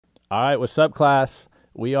All right, what's up, class?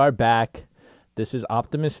 We are back. This is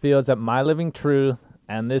Optimus Fields at My Living Truth,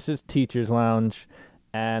 and this is Teachers Lounge.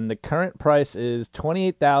 And the current price is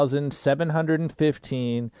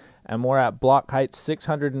 28,715, and we're at block height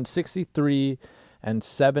 663 and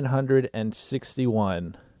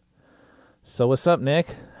 761. So what's up,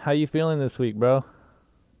 Nick? How you feeling this week, bro?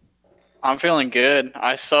 I'm feeling good.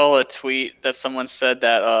 I saw a tweet that someone said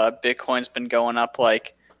that Bitcoin's been going up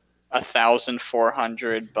like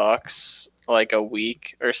 $1,400 like a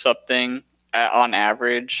week or something on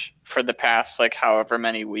average for the past like however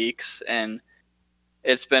many weeks, and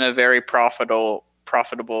it's been a very profitable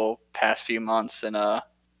past few months, and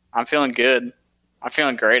I'm feeling good. I'm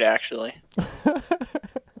feeling great actually.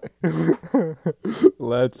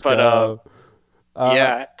 Let's But go. Uh,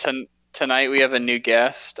 yeah, tonight we have a new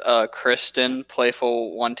guest, Kristen,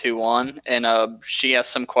 Playful121, and she has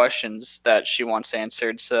some questions that she wants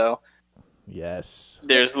answered. So yes.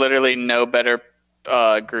 there's literally no better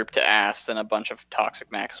group to ask than a bunch of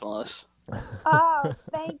toxic maximalists. Oh,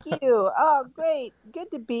 thank you. Oh, great.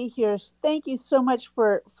 Good to be here. Thank you so much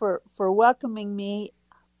for welcoming me.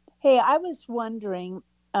 Hey, I was wondering,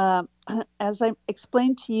 um, as I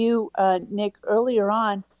explained to you, Nick, earlier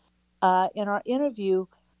on in our interview,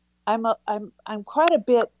 I'm quite a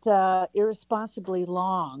bit irresponsibly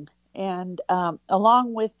long, and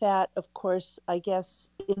along with that, of course, I guess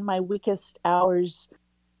in my weakest hours,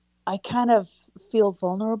 I kind of feel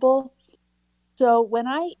vulnerable. So when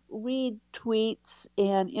I read tweets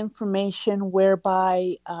and information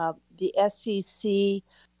whereby the SEC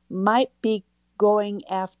might be going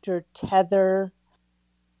after Tether,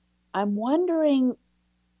 I'm wondering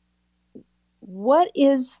what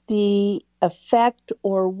is the effect,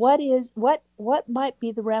 or what might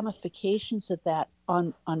be the ramifications of that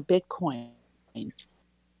on Bitcoin,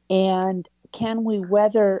 and can we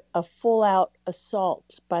weather a full out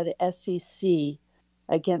assault by the SEC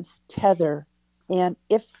against Tether? And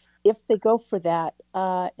if they go for that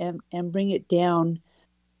and bring it down,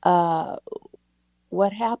 uh,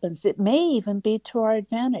 what happens? It may even be to our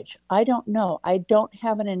advantage. I don't know. I don't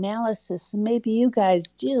have an analysis. Maybe you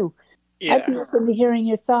guys do. I'd Yeah. be open to hearing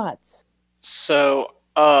your thoughts. So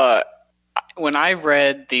when I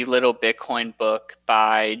read the Little Bitcoin book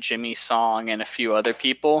by Jimmy Song and a few other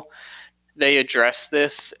people, they addressed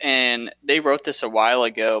this, and they wrote this a while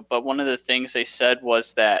ago. But one of the things they said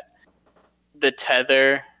was that the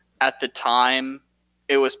tether at the time,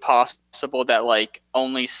 it was possible that like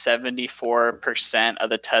only 74% of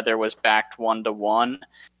the tether was backed 1 to 1,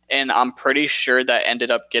 and I'm pretty sure that ended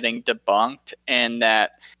up getting debunked, and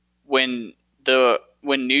that when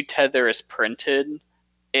when new tether is printed,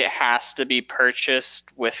 it has to be purchased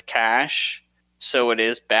with cash, so it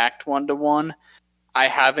is backed 1 to 1. I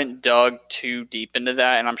haven't dug too deep into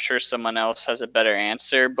that, and I'm sure someone else has a better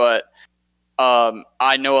answer, but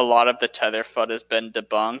I know a lot of the tether FUD has been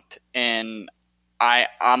debunked, and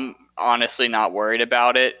I'm honestly not worried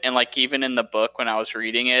about it. And like even in the book when I was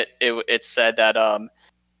reading it, it said that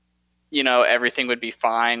everything would be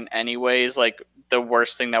fine anyways. Like the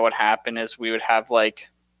worst thing that would happen is we would have like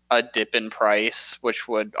a dip in price, which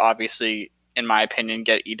would obviously, in my opinion,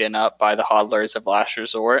 get eaten up by the hodlers of last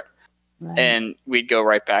resort, Right. and we'd go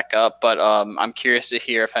right back up. But I'm curious to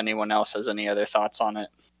hear if anyone else has any other thoughts on it.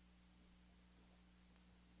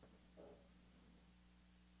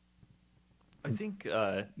 I think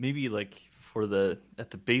maybe like for the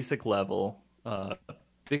at the basic level,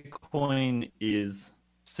 Bitcoin is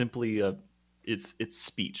simply it's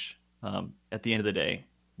speech. At the end of the day,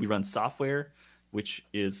 we run software, which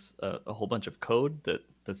is a whole bunch of code that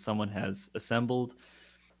someone has assembled,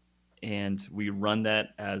 and we run that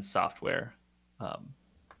as software. Um,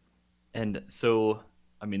 and so,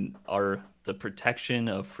 I mean, our the protection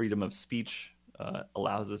of freedom of speech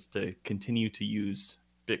allows us to continue to use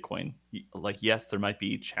Bitcoin. Like, yes, there might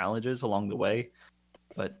be challenges along the way,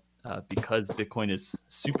 but because Bitcoin is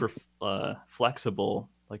super flexible,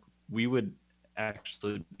 like we would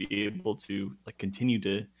actually be able to like continue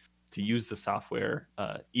to use the software,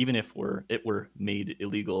 even if it were made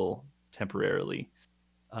illegal temporarily.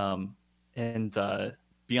 And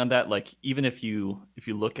beyond that, like even if you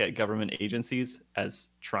look at government agencies as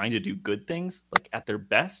trying to do good things, like at their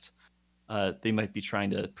best, they might be trying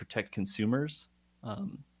to protect consumers.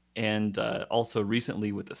 And also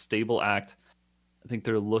recently with the Stable Act, I think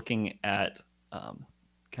they're looking at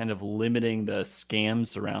kind of limiting the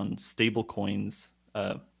scams around stable coins,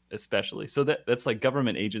 especially. So that's like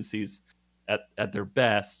government agencies at their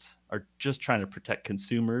best are just trying to protect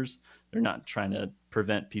consumers. They're not trying to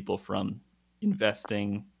prevent people from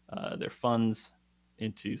investing their funds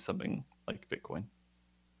into something like Bitcoin.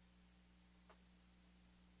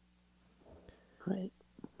 Great.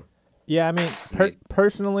 Yeah, I mean, Great.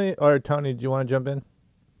 personally, or Tony, do you want to jump in?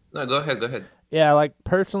 No, go ahead. Go ahead. Yeah, like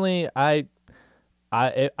personally, it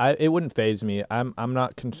wouldn't phase me. I'm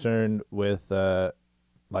not concerned with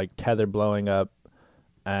like Tether blowing up,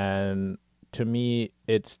 and to me,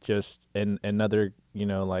 it's just another,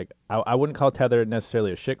 like I wouldn't call Tether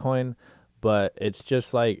necessarily a shitcoin, but it's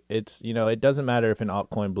just like it doesn't matter if an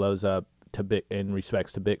altcoin blows up in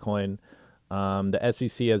respects to Bitcoin. The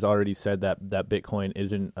SEC has already said that Bitcoin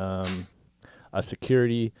isn't a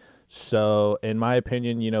security. So, in my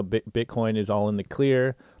opinion, Bitcoin is all in the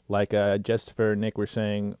clear. Like just for Nick, we're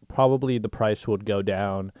saying probably the price would go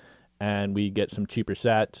down, and we get some cheaper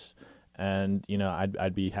sats, and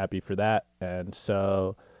I'd be happy for that. And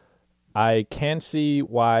so, I can see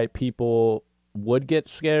why people would get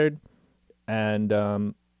scared, and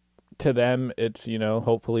to them, it's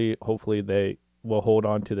hopefully they will hold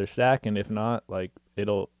on to their stack, and if not, like their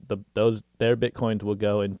bitcoins will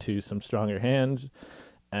go into some stronger hands,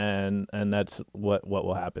 and that's what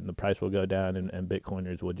will happen. The price will go down, and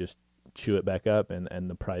Bitcoiners will just chew it back up, and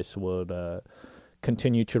the price would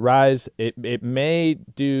continue to rise. It may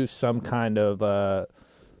do some kind of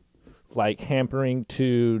like hampering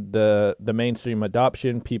to the mainstream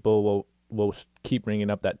adoption. People will keep bringing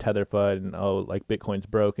up that Tether FUD and like Bitcoin's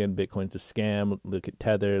broken, Bitcoin's a scam. Look at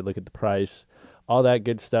Tether, look at the price, all that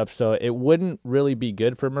good stuff. So it wouldn't really be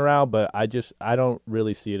good for morale, but I don't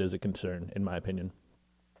really see it as a concern in my opinion.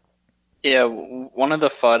 Yeah, one of the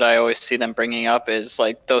FUD I always see them bringing up is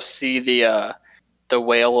like they'll see the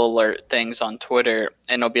whale alert things on Twitter,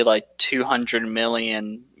 and it'll be like 200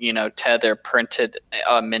 million, Tether printed,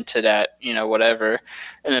 minted at, whatever,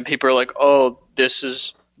 and then people are like, oh, this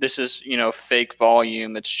is fake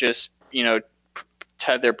volume. It's just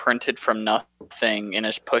Tether printed from nothing and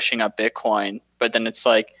is pushing up Bitcoin. But then it's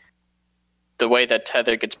like the way that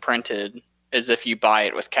Tether gets printed is if you buy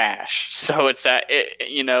it with cash. So it's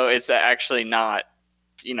actually not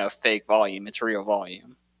fake volume. It's real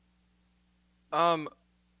volume.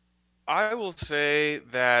 I will say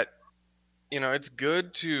that it's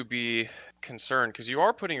good to be concerned because you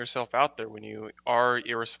are putting yourself out there when you are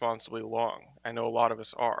irresponsibly long. I know a lot of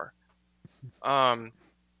us are.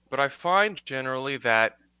 But I find generally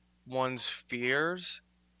that one's fears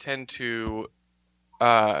tend to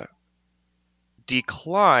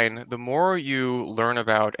decline the more you learn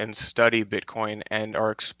about and study Bitcoin and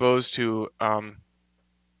are exposed to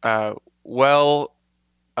well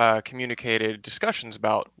communicated discussions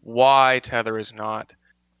about why Tether is not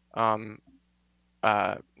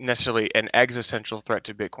necessarily an existential threat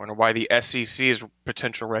to Bitcoin, or why the SEC's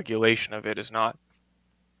potential regulation of it is not.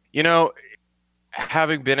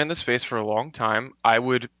 Having been in the space for a long time, I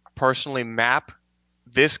would personally map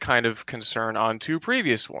this kind of concern onto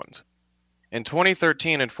previous ones. In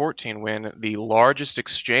 2013 and 14, when the largest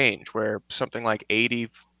exchange, where something like 80%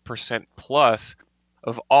 plus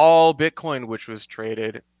of all Bitcoin which was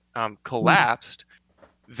traded collapsed,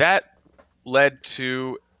 that led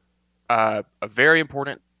to a very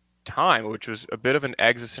important time, which was a bit of an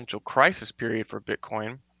existential crisis period for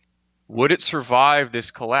Bitcoin. Would it survive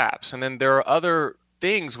this collapse? And then there are other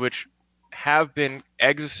things which have been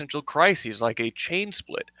existential crises, like a chain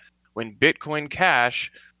split. When Bitcoin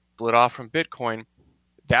Cash split off from Bitcoin,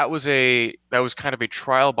 that was kind of a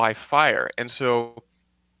trial by fire. And so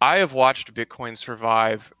I have watched Bitcoin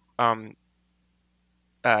survive time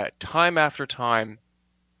after time,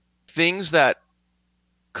 things that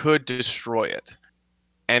could destroy it.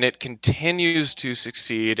 And it continues to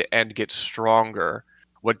succeed and get stronger.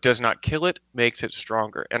 What does not kill it makes it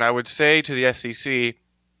stronger. And I would say to the SEC,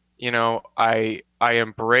 I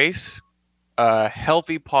embrace a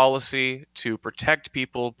healthy policy to protect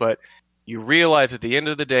people, but you realize at the end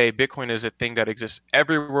of the day, Bitcoin is a thing that exists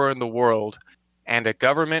everywhere in the world, and a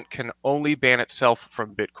government can only ban itself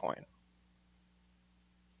from Bitcoin.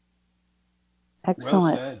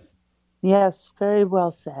 Excellent. Well said. Yes, very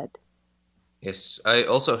well said. Yes, I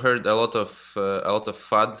also heard a lot of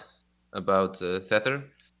FUD about Tether,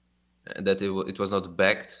 that it was not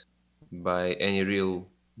backed by any real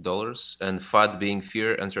dollars, and FUD being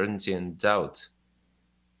fear, uncertainty, and doubt.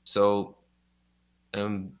 So,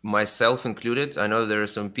 myself included, I know there are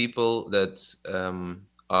some people that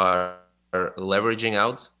are leveraging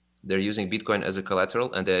out. They're using Bitcoin as a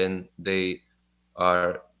collateral, and then they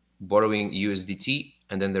are borrowing USDT,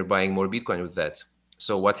 and then they're buying more Bitcoin with that.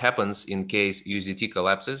 So what happens in case USDT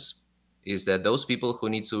collapses is that those people who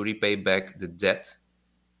need to repay back the debt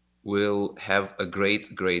will have a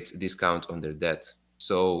great discount on their debt.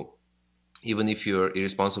 So even if you're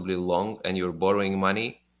irresponsibly long and you're borrowing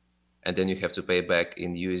money and then you have to pay back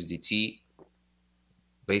in USDT,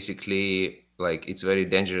 basically like it's very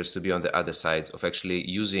dangerous to be on the other side of actually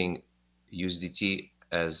using USDT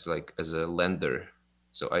as like as a lender.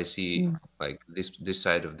 So I see like this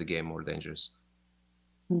side of the game more dangerous.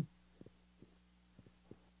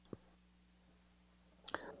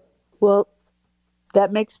 Well,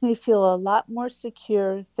 that makes me feel a lot more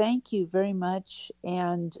secure. Thank you very much.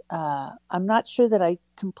 And I'm not sure that I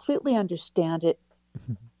completely understand it.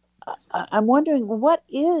 I'm wondering, what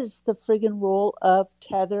is the friggin' role of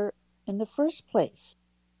Tether in the first place?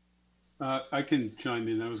 I can chime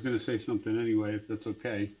in. I was going to say something anyway, if that's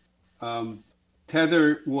okay.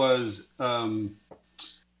 Tether was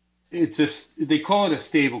they call it a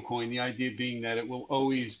stable coin. The idea being that it will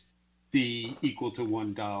always be equal to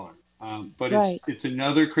 $1. But Right. it's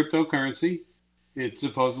another cryptocurrency. It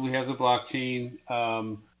supposedly has a blockchain.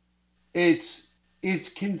 It's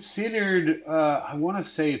considered. I want to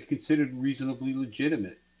say it's considered reasonably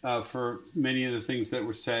legitimate for many of the things that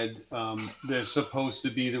were said. There's supposed to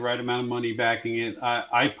be the right amount of money backing it.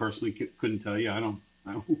 I personally couldn't tell you.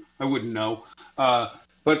 I wouldn't know.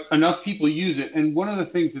 But enough people use it, and one of the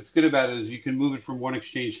things that's good about it is you can move it from one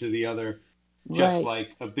exchange to the other, just Right.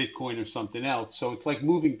 like a Bitcoin or something else. So it's like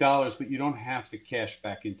moving dollars, but you don't have to cash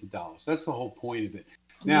back into dollars. That's the whole point of it.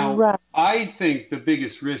 Now, Right. I think the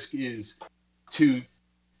biggest risk is to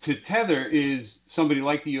Tether is somebody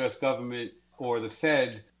like the U.S. government or the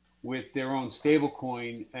Fed with their own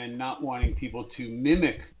stablecoin and not wanting people to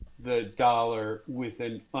mimic the dollar with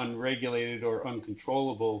an unregulated or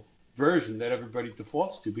uncontrollable version that everybody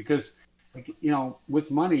defaults to. Because, like,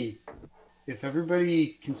 with money, if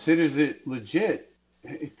everybody considers it legit,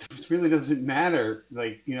 it really doesn't matter.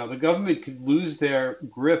 Like, the government could lose their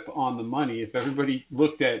grip on the money if everybody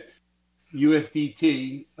looked at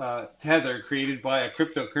USDT, Tether, created by a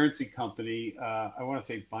cryptocurrency company. I want to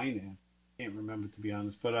say Binance. I can't remember, to be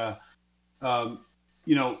honest. But,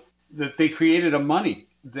 that they created a money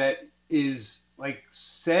that is like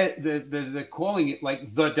they're calling it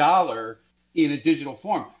like the dollar in a digital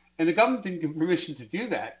form. And the government didn't give permission to do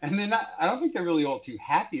that. And they're not, I don't think they're really all too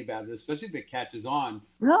happy about it, especially if it catches on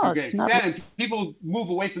No, to a great it's not. extent. And people move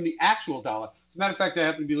away from the actual dollar. As a matter of fact, I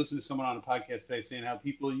happen to be listening to someone on a podcast today saying how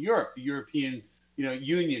people in Europe, the European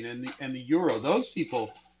Union and the euro, those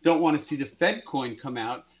people don't want to see the Fed coin come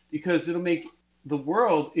out because it'll make the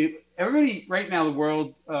world, everybody right now, the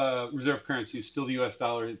world reserve currency is still the US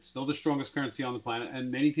dollar. It's still the strongest currency on the planet.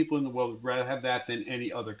 And many people in the world would rather have that than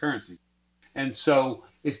any other currency. And so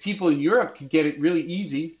if people in Europe can get it really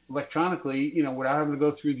easy electronically, without having to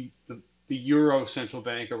go through the Euro central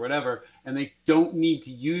bank or whatever, and they don't need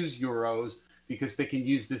to use euros because they can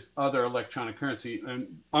use this other electronic currency. And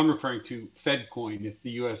I'm referring to Fed coin. If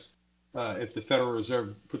the U.S., if the Federal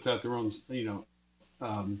Reserve puts out their own,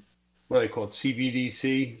 what do they call it,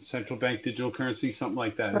 CBDC, central bank digital currency, something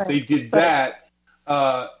like that. Right. If they did that,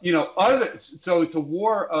 so it's a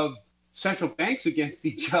war of central banks against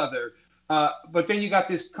each other. But then you got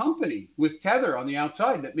this company with Tether on the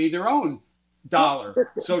outside that made their own dollar,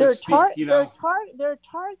 so to speak. They're a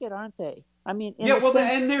target, aren't they? I mean,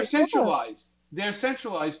 and they're centralized. They're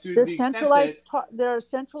centralized to the extent that they're a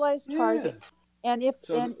centralized target. And if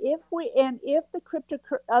the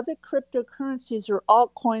other cryptocurrencies or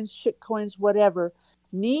altcoins, shitcoins, whatever,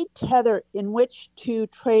 need Tether in which to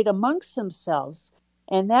trade amongst themselves,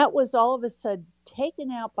 and that was all of a sudden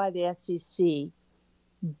taken out by the SEC.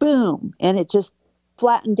 Boom, and it just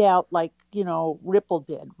flattened out like Ripple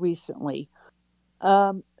did recently.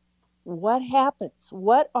 What happens?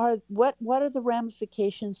 What are the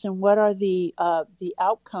ramifications, and what are the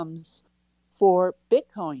outcomes for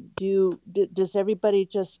Bitcoin? Does everybody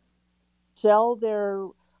just sell their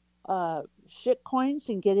shit coins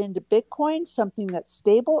and get into Bitcoin, something that's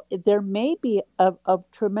stable? There may be a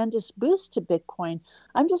tremendous boost to Bitcoin.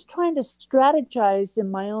 I'm just trying to strategize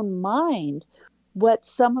in my own mind what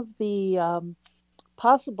some of the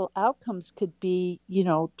possible outcomes could be,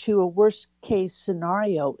 to a worst case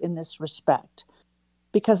scenario in this respect.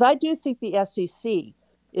 Because I do think the SEC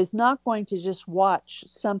is not going to just watch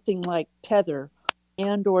something like Tether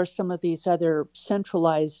and or some of these other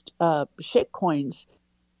centralized shitcoins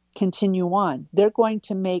continue on. They're going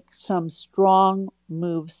to make some strong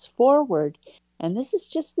moves forward. And this is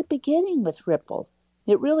just the beginning with Ripple.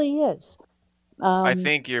 It really is. I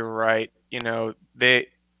think you're right.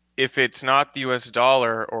 If it's not the US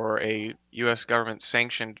dollar or a US government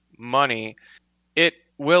sanctioned money, it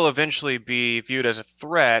will eventually be viewed as a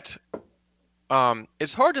threat.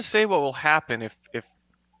 It's hard to say what will happen if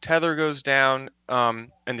Tether goes down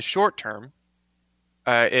in the short term.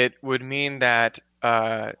 It would mean that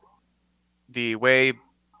the way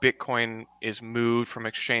Bitcoin is moved from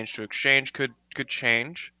exchange to exchange could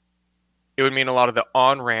change. it would mean a lot of the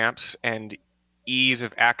on ramps and ease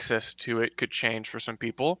of access to it could change for some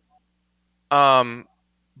people.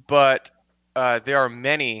 But there are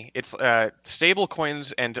many. It's stable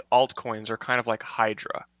coins and altcoins are kind of like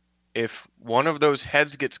Hydra. If one of those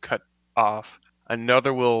heads gets cut off,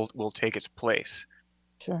 another will take its place.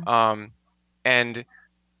 Sure. And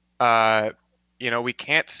we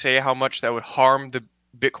can't say how much that would harm the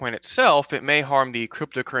Bitcoin itself. It may harm the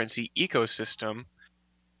cryptocurrency ecosystem,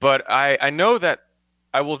 but I know that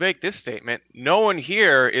I will make this statement: no one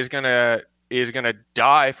here is gonna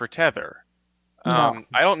die for Tether. No.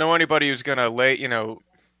 I don't know anybody who's gonna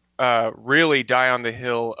really die on the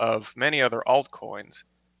hill of many other altcoins,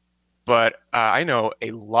 but I know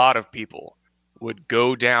a lot of people would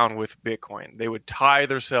go down with Bitcoin. They would tie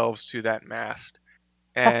themselves to that mast,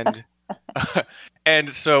 and and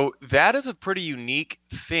so that is a pretty unique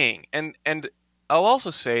thing. And I'll also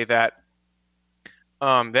say that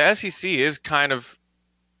the SEC is kind of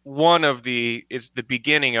is the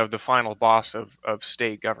beginning of the final boss of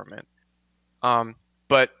state government.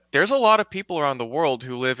 But there's a lot of people around the world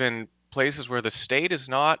who live in places where the state is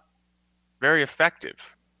not very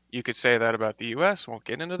effective. You could say that about the U.S. Won't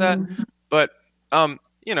get into that, but a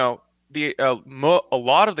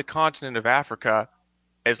lot of the continent of Africa,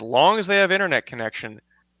 as long as they have internet connection,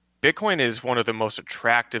 Bitcoin is one of the most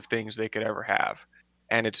attractive things they could ever have,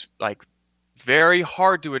 and it's like very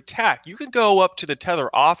hard to attack. You could go up to the Tether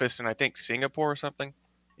office in, I think, Singapore or something,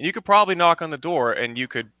 and you could probably knock on the door and you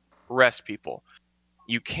could arrest people.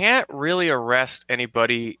 You can't really arrest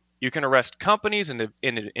anybody. You can arrest companies and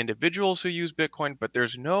individuals who use Bitcoin, but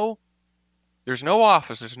there's no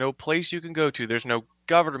office, there's no place you can go to, there's no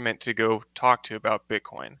government to go talk to about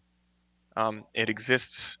Bitcoin. It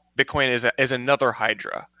exists. Bitcoin is another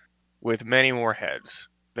Hydra with many more heads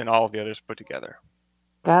than all of the others put together.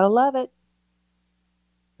 Gotta love it.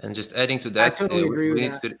 And just adding to that, I totally agree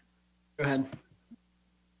with that. Go ahead.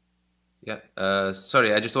 Yeah,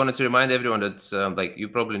 sorry, I just wanted to remind everyone that, you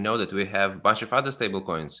probably know that we have a bunch of other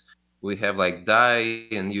stablecoins. We have like DAI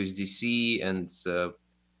and USDC and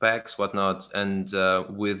PAX, whatnot. And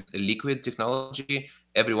with Liquid technology,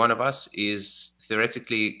 every one of us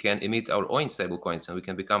theoretically can emit our own stablecoins, and we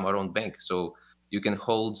can become our own bank. So you can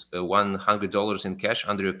hold $100 in cash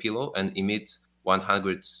under your pillow and emit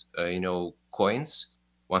 100, coins.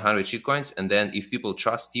 100 shitcoins, and then if people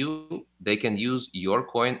trust you, they can use your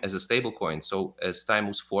coin as a stable coin. So as time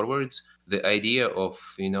moves forward, the idea of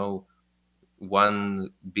one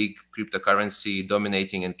big cryptocurrency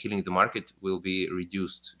dominating and killing the market will be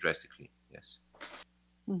reduced drastically. Yes.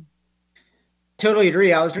 Totally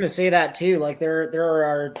agree. I was going to say that too. Like there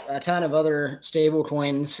are a ton of other stable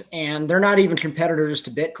coins, and they're not even competitors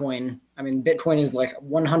to Bitcoin. I mean, Bitcoin is like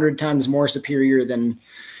 100 times more superior than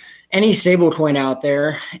any stable coin out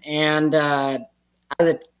there. And as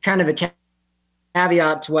a kind of a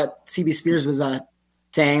caveat to what CB Spears was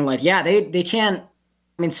saying, they can't.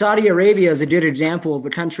 I mean, Saudi Arabia is a good example of a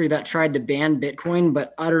country that tried to ban Bitcoin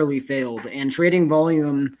but utterly failed, and trading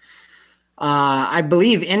volume, I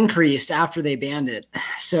believe, increased after they banned it.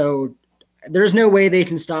 So there's no way they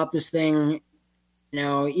can stop this thing.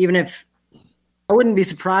 Even if I wouldn't be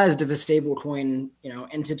surprised if a stable coin,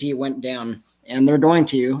 entity went down. And they're going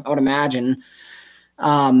to, I would imagine.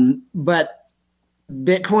 But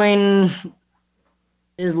Bitcoin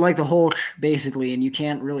is like the Hulk, basically, and you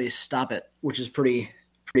can't really stop it, which is pretty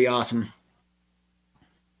awesome.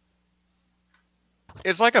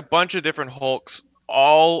 It's like a bunch of different Hulks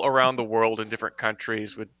all around the world in different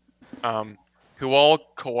countries with who all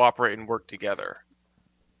cooperate and work together.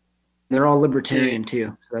 They're all libertarian too,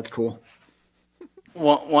 so that's cool.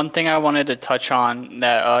 One thing I wanted to touch on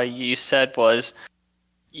that you said was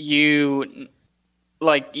you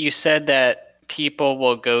said that people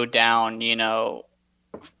will go down,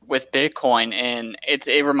 with Bitcoin, and it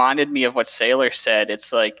reminded me of what Sailor said.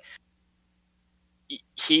 It's like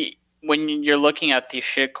when you're looking at these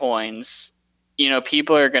shit coins,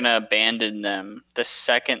 people are gonna abandon them the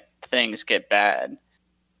second things get bad.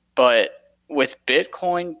 But with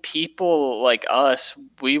Bitcoin, people like us,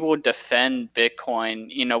 we will defend Bitcoin.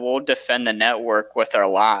 We'll defend the network with our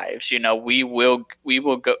lives. We will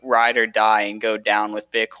go ride or die and go down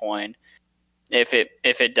with Bitcoin if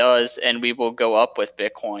it does, and we will go up with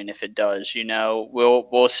Bitcoin if it does.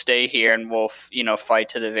 We'll stay here and we'll fight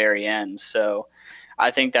to the very end. So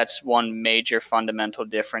I think that's one major fundamental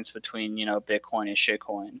difference between Bitcoin and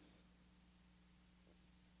shitcoin.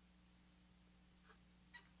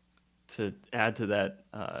 To add to that,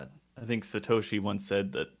 I think Satoshi once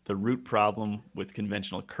said that the root problem with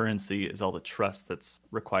conventional currency is all the trust that's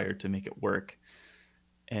required to make it work.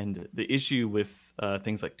 And the issue with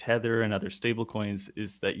things like Tether and other stablecoins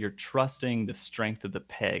is that you're trusting the strength of the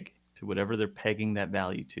peg to whatever they're pegging that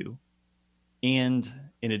value to. And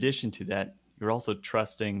in addition to that, you're also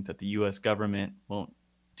trusting that the US government won't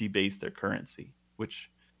debase their currency,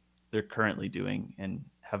 which they're currently doing and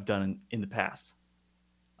have done in the past.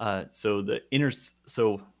 So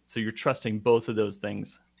you're trusting both of those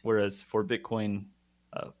things. Whereas for Bitcoin,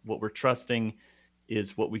 what we're trusting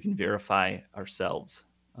is what we can verify ourselves.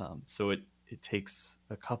 So it takes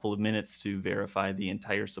a couple of minutes to verify the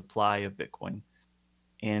entire supply of Bitcoin,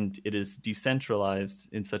 and it is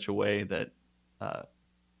decentralized in such a way that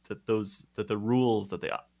the rules that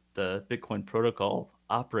the Bitcoin protocol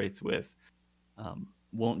operates with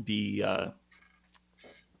won't be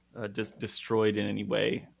just destroyed in any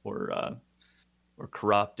way or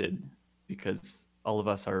corrupted, because all of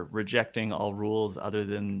us are rejecting all rules other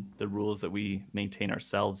than the rules that we maintain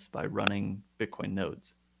ourselves by running Bitcoin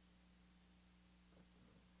nodes.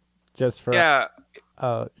 Just for Yeah.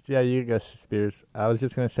 yeah, you go, Spears. I was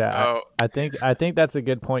just gonna say, I think that's a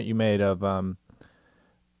good point you made of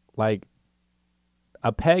like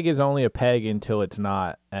a peg is only a peg until it's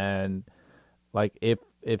not, and like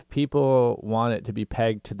if people want it to be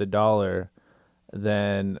pegged to the dollar,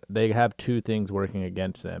 then they have two things working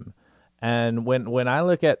against them. And when I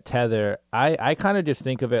look at Tether, I kind of just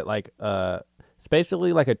think of it like it's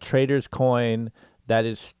basically like a trader's coin that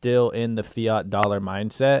is still in the fiat dollar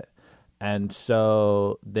mindset. And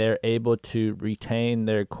so they're able to retain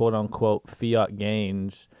their quote unquote fiat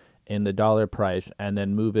gains in the dollar price and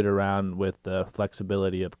then move it around with the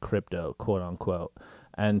flexibility of crypto, quote unquote.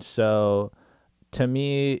 And so to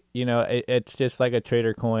me, it's just like a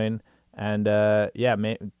trader coin. And who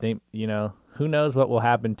knows what will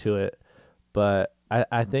happen to it. But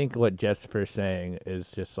I think what Jessica's saying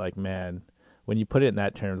is just like, man, when you put it in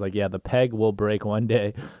that terms, like, yeah, the peg will break one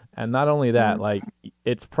day. And not only that, like,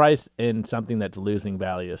 it's priced in something that's losing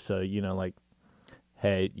value. So, like,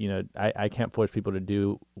 hey, I can't force people to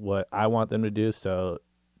do what I want them to do. So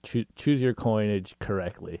choose your coinage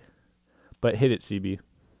correctly. But hit it, CB.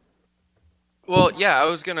 Well, yeah, I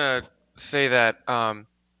was gonna say that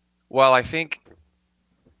while I think,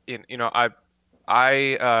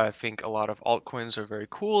 I think a lot of altcoins are very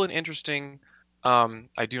cool and interesting,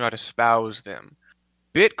 I do not espouse them.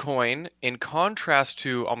 Bitcoin, in contrast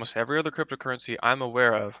to almost every other cryptocurrency I'm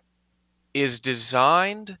aware of, is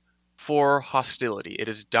designed for hostility. It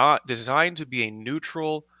is designed to be a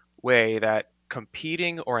neutral way that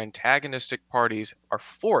competing or antagonistic parties are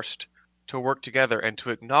forced to work together and to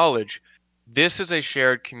acknowledge this is a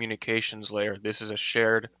shared communications layer. This is a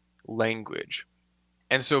shared language.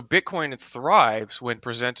 And so Bitcoin thrives when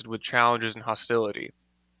presented with challenges and hostility.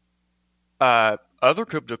 Other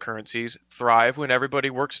cryptocurrencies thrive when everybody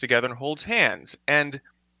works together and holds hands. And,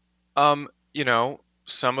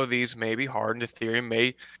 some of these may be hard, and Ethereum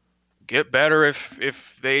may get better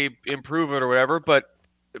if they improve it or whatever. But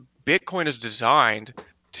Bitcoin is designed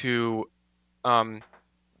to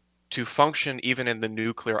function even in the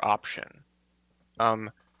nuclear option.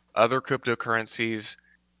 Other cryptocurrencies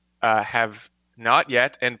have not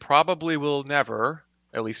yet, and probably will never,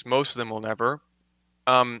 at least most of them will never,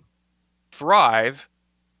 thrive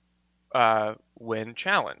when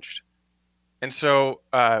challenged. And so,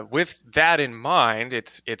 with that in mind,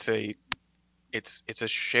 it's a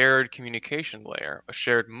shared communication layer, a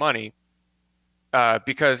shared money,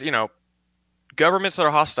 because governments that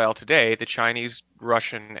are hostile today, the Chinese,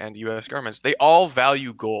 Russian, and U.S. governments, they all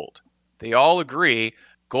value gold. They all agree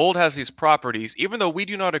gold has these properties. Even though we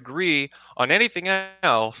do not agree on anything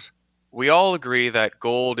else, we all agree that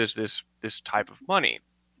gold is this type of money.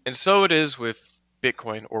 And so it is with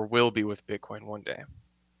Bitcoin, or will be with Bitcoin one day.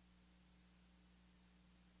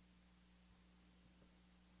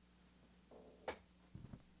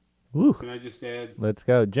 Woo. Can I just add? Let's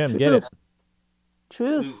go. Jim, get it.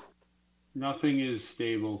 Truth. Nothing is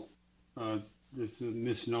stable. This is a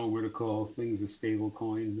misnomer to call things a stable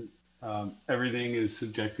coin. Everything is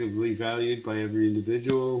subjectively valued by every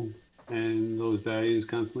individual, and those values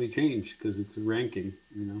constantly change because it's a ranking,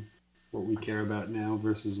 what we care about now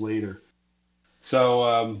versus later.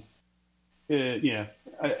 So,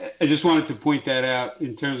 I just wanted to point that out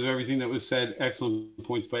in terms of everything that was said. Excellent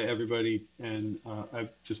points by everybody, and I've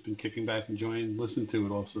just been kicking back, enjoying listening to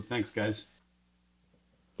it all. So thanks, guys.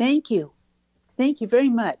 Thank you. Thank you very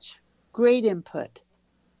much. Great input.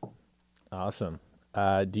 Awesome.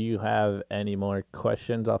 Do you have any more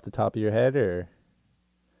questions off the top of your head, or?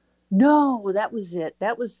 No, that was it.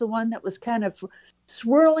 That was the one that was kind of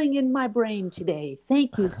swirling in my brain today.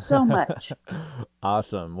 Thank you so much.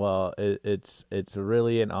 Awesome. Well, it's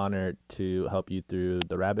really an honor to help you through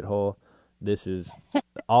the rabbit hole. this is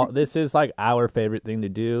all. This is like our favorite thing to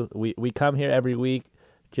do. We come here every week,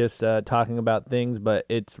 just talking about things, but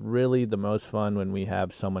it's really the most fun when we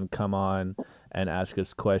have someone come on and ask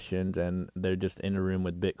us questions, and they're just in a room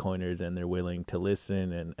with Bitcoiners and they're willing to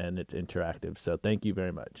listen, and it's interactive. So thank you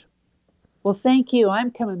very much. Well, thank you. I'm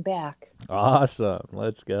coming back. Awesome.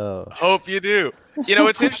 Let's go. Hope you do. You know,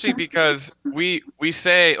 it's interesting because we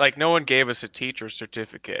say, like, no one gave us a teacher's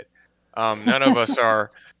certificate. None of us are,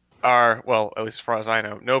 well, at least as far as I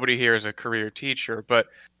know, nobody here is a career teacher. But,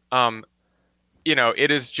 you know, it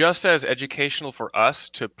is just as educational for us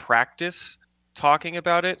to practice talking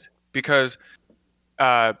about it, because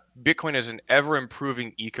Bitcoin is an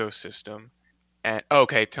ever-improving ecosystem. And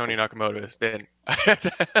okay, Tony Nakamoto is then.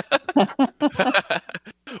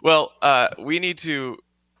 Well, we need to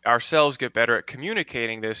ourselves get better at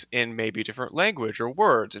communicating this in maybe different language or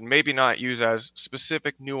words, and maybe not use as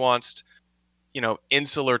specific, nuanced, you know,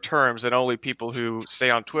 insular terms that only people who stay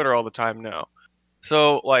on Twitter all the time know.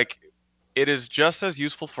 So, like, it is just as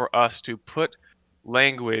useful for us to put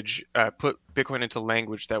Bitcoin into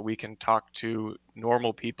language that we can talk to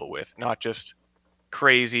normal people with, not just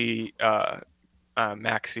crazy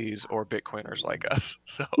maxis or Bitcoiners like us.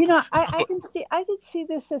 So, You know, I can see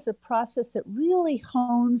this as a process that really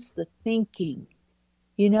hones the thinking,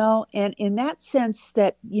 you know, and in that sense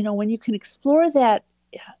that, you know, when you can explore that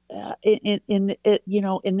in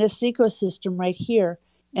this ecosystem right here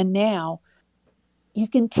and now, you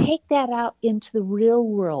can take that out into the real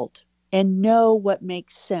world and know what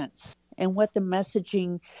makes sense and what the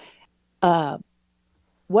messaging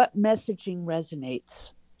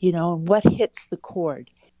resonates, you know, and what hits the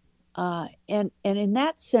chord. And in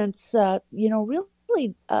that sense, you know,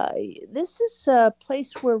 really, this is a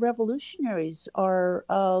place where revolutionaries are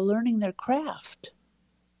learning their craft.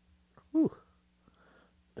 Whew.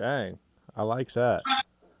 Dang, I like that.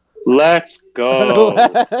 Let's go.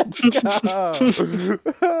 Let's go.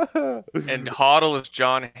 and HODL is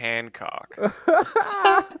John Hancock.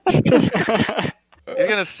 He's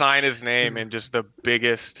gonna sign his name in just the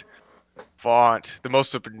biggest font, the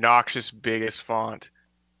most obnoxious, biggest font.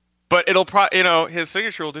 But it'll you know, his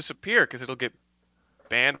signature will disappear because it'll get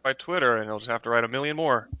banned by Twitter, and he'll just have to write a million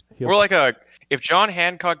more. We're like if John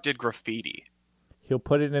Hancock did graffiti. He'll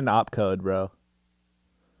put it in opcode, bro.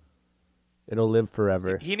 It'll live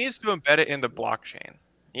forever. He needs to embed it in the blockchain.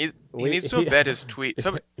 He needs to embed his tweets.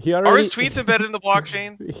 Are his tweets embedded in the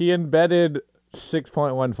blockchain? He embedded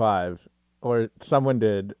 6.15, or someone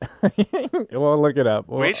did. We'll look it up.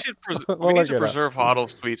 We need to preserve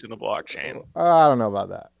HODL's tweets in the blockchain. I don't know about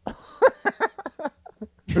that.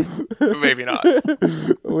 Maybe not.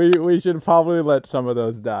 We should probably let some of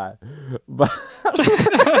those die. But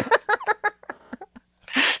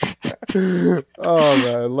oh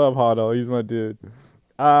man, I love HODL. He's my dude.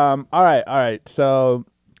 All right. So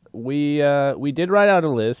we did write out a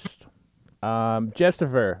list.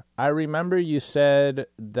 Jessifer, I remember you said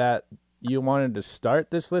that you wanted to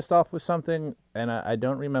start this list off with something, and I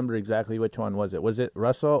don't remember exactly which one was it. Was it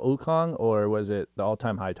Russell Okung, or was it the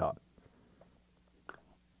all-time high top?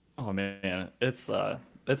 Oh man, it's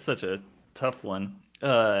such a tough one.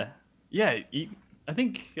 I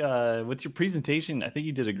think with your presentation, I think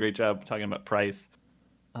you did a great job talking about price.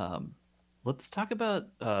 Let's talk about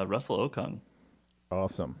Russell Okung.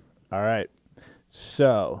 Awesome. All right.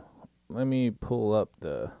 So let me pull up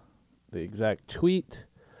the exact tweet.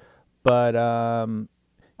 But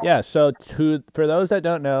yeah. So for those that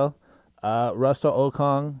don't know, Russell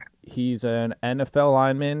Okung, he's an NFL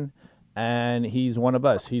lineman, and he's one of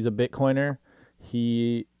us. He's a Bitcoiner.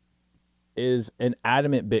 He is an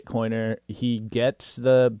adamant Bitcoiner. He gets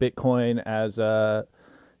the Bitcoin as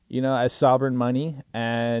as sovereign money,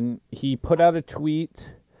 and he put out a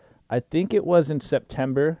tweet, I think it was in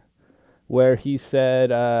September, where he said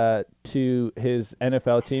to his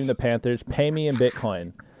NFL team, the Panthers, "Pay me in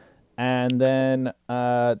Bitcoin." And then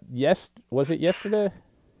was it yesterday?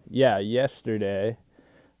 Yeah, yesterday.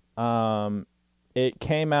 It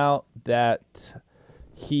came out that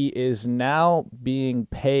he is now being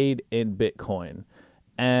paid in Bitcoin.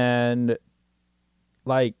 And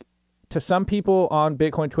like, to some people on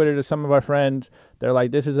Bitcoin Twitter, to some of our friends, they're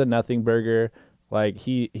like, this is a nothing burger. Like,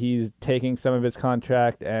 he's taking some of his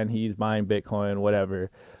contract and he's buying Bitcoin,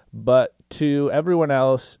 whatever. But to everyone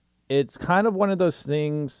else, it's kind of one of those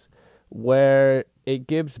things where it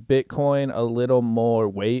gives Bitcoin a little more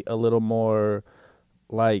weight, a little more,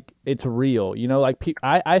 like, it's real, you know. Like,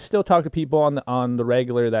 I still talk to people on the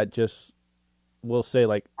regular that just will say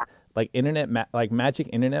like internet like magic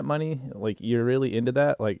internet money, like, you're really into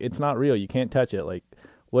that, like, it's not real, you can't touch it, like,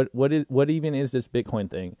 what even is this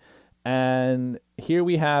Bitcoin thing? And here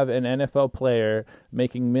we have an NFL player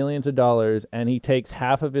making millions of dollars, and he takes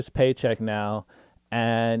half of his paycheck now,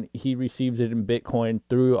 and he receives it in Bitcoin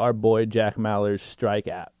through our boy Jack Mallers' Strike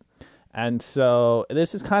app. And so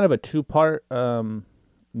this is kind of a two-part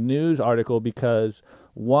news article because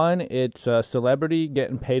one, it's a celebrity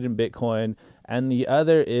getting paid in Bitcoin, and the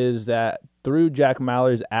other is that through Jack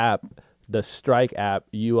Mallers' app, the Strike app,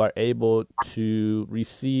 you are able to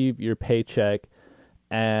receive your paycheck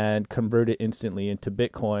and convert it instantly into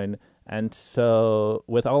Bitcoin. And so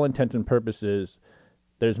with all intents and purposes,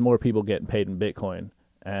 there's more people getting paid in Bitcoin.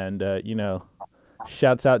 And,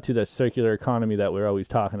 shouts out to the circular economy that we're always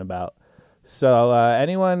talking about. So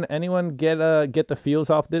anyone get the feels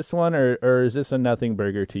off this one, or is this a nothing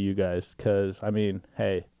burger to you guys? Because, I mean,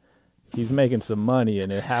 hey, he's making some money,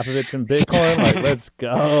 and half of it's in Bitcoin. Like, let's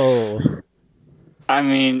go. I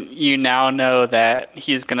mean, you now know that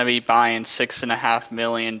he's going to be buying $6.5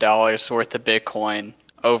 million worth of Bitcoin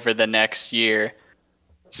over the next year.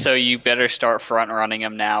 So you better start front running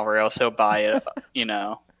him now, or else he'll buy it.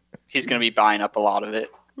 He's going to be buying up a lot of it.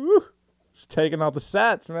 Woo. He's taking all the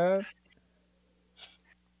sats, man.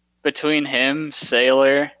 Between him,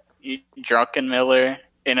 Saylor, Druckenmiller,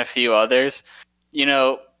 and a few others,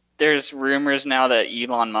 there's rumors now that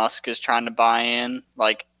Elon Musk is trying to buy in.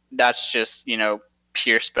 Like, that's just,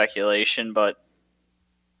 pure speculation, but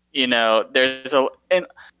and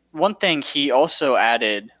one thing he also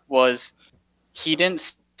added was he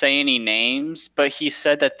didn't say any names, but he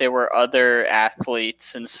said that there were other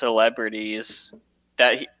athletes and celebrities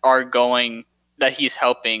that he's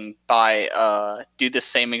helping do the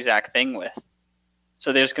same exact thing with.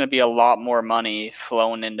 So there's going to be a lot more money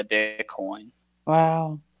flowing into Bitcoin.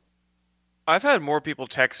 Wow. I've had more people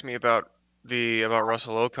text me about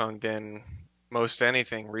Russell Okung than most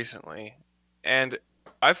anything recently, and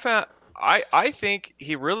I think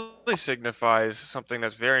he really signifies something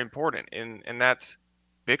that's very important, and that's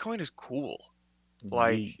Bitcoin is cool.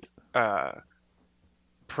 Like,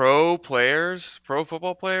 pro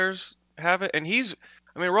football players have it, and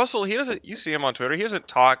Russell, you see him on Twitter, he doesn't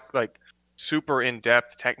talk like super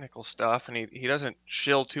in-depth technical stuff, and he doesn't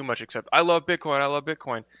shill too much except I love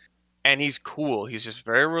Bitcoin, and he's cool. He's just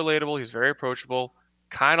very relatable. He's very approachable,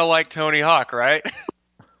 kind of like Tony Hawk, right?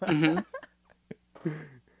 Mm-hmm.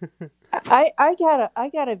 I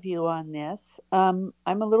got a view on this. I'm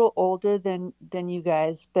a little older than you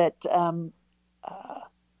guys, but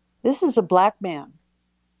this is a black man,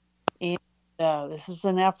 and this is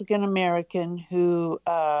an African American who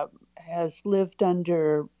has lived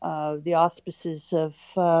under the auspices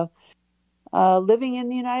of living in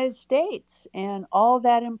the United States, and all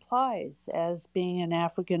that implies as being an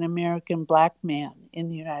African American black man in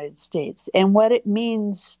the United States, and what it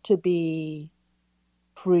means to be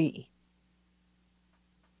free.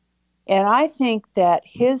 And I think that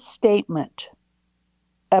his statement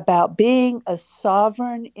about being a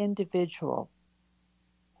sovereign individual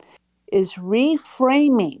is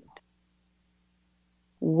reframing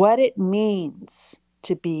what it means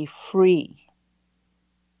to be free,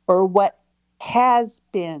 or what has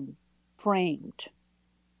been framed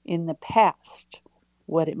in the past,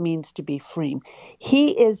 what it means to be free.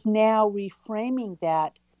 He is now reframing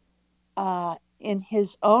that in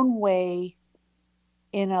his own way,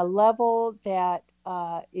 in a level that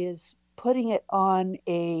is putting it on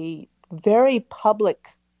a very public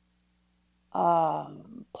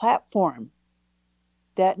platform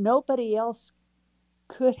that nobody else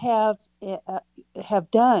could have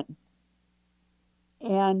done.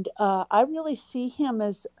 And I really see him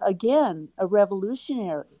as, again, a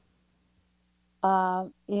revolutionary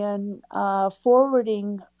in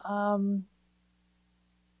forwarding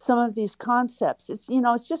some of these concepts. It's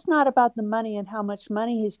just not about the money and how much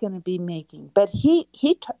money he's going to be making. But he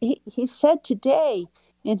said today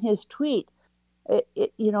in his tweet,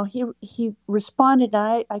 he responded.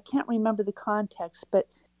 I can't remember the context, but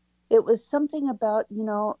it was something about,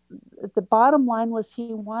 the bottom line was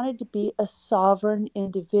he wanted to be a sovereign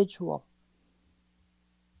individual.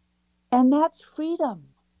 And that's freedom.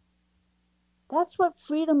 That's what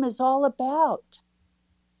freedom is all about.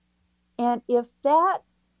 And if that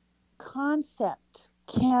concept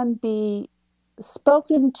can be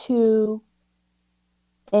spoken to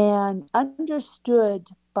and understood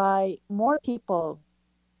by more people,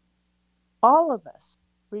 all of us,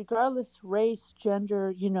 regardless race,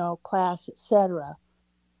 gender, class, etc.,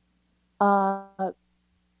 the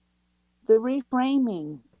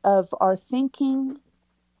reframing of our thinking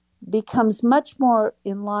becomes much more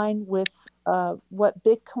in line with what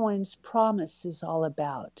Bitcoin's promise is all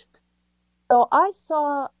about. So I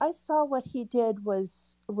saw what he did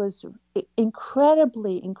was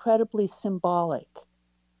incredibly symbolic,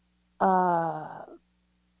 uh,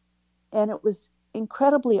 and it was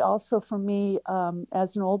incredibly also for me,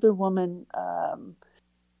 as an older woman,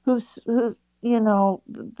 who's the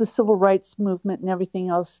civil rights movement and everything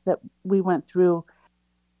else that we went through.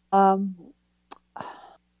 Um,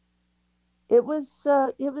 it was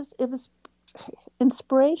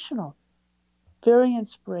inspirational, very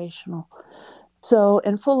inspirational. So,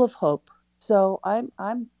 and full of hope. So I'm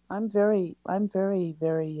very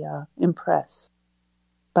impressed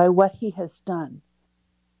by what he has done,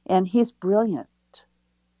 and he's brilliant.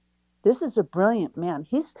 This is a brilliant man.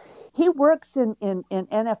 He works in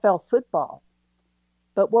NFL football,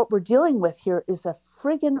 but what we're dealing with here is a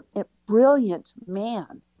friggin' brilliant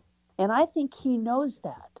man, and I think he knows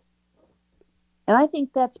that, and I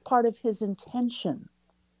think that's part of his intention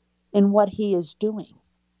in what he is doing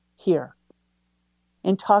here,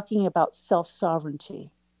 in talking about self-sovereignty,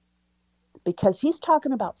 because he's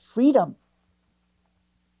talking about freedom.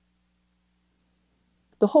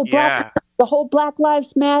 The whole Black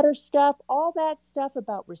Lives Matter stuff, all that stuff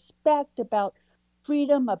about respect, about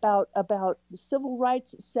freedom, about civil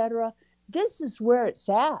rights, etc. This is where it's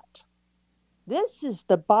at. This is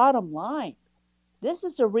the bottom line. This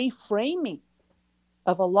is a reframing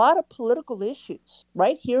of a lot of political issues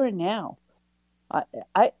right here and now.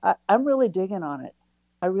 I'm really digging on it.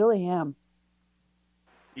 I really am.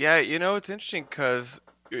 Yeah, it's interesting because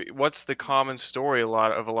what's the common story a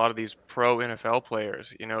lot of these pro NFL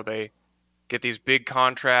players? They get these big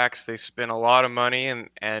contracts, they spend a lot of money,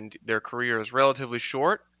 and their career is relatively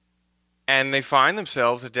short, and they find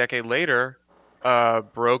themselves a decade later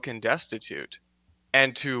broke and destitute.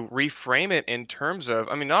 And to reframe it in terms of,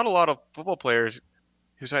 I mean, not a lot of football players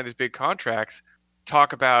who sign these big contracts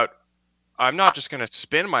talk about, I'm not just going to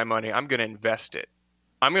spend my money, I'm going to invest it.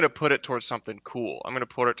 I'm going to put it towards something cool. I'm going to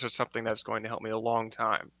put it to something that's going to help me a long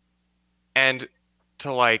time. And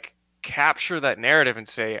to like capture that narrative and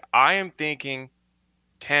say, I am thinking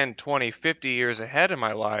 10, 20, 50 years ahead in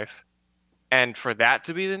my life. And for that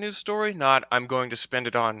to be the news story, not I'm going to spend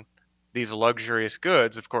it on these luxurious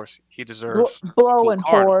goods. Of course, he deserves blowing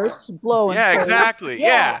horse, blowing. Yeah, exactly.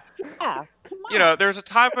 Yeah. Come on. There's a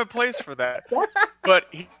time and place for that.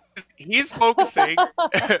 But he's focusing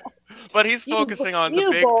but he's focusing on the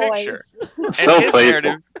big picture. And So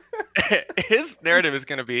his narrative is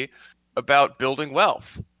going to be about building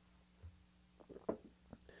wealth.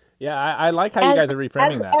 Yeah, I like how you guys are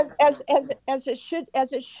reframing that. As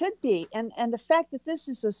it should be, and the fact that this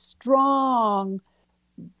is a strong,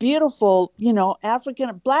 beautiful,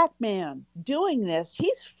 African Black man doing this,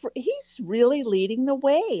 he's really leading the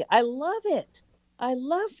way. I love it. I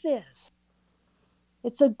love this.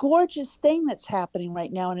 It's a gorgeous thing that's happening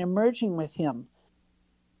right now and emerging with him.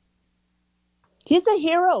 He's a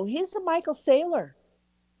hero. He's a Michael Saylor.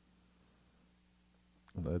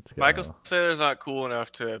 Let's go. Michael Saylor's not cool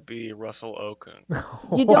enough to be Russell Okung.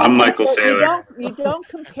 I'm Michael Saylor. You don't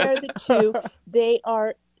compare the two. They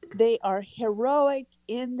are heroic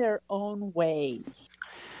in their own ways.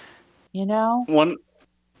 One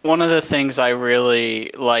of the things I really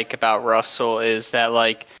like about Russell is that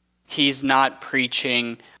like he's not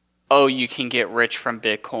preaching, oh, you can get rich from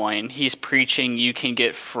Bitcoin. He's preaching you can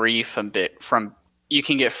get free you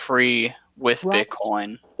can get free with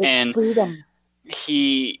Bitcoin. It's freedom.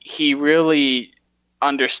 He really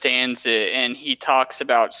understands it, and he talks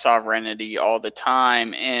about sovereignty all the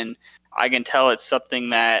time, and I can tell it's something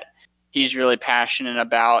that he's really passionate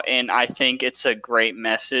about, and I think it's a great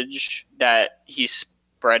message that he's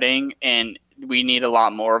spreading, and we need a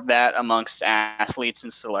lot more of that amongst athletes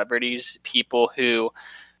and celebrities, people who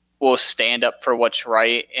will stand up for what's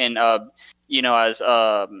right, and as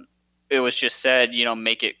it was just said,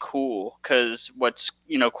 make it cool, because what's,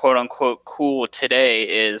 quote unquote cool today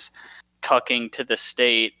is cucking to the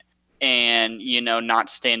state and, not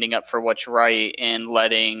standing up for what's right and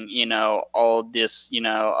letting, all this,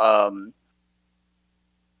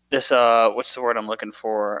 what's the word I'm looking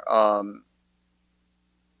for?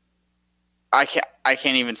 I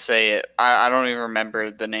can't even say it. I don't even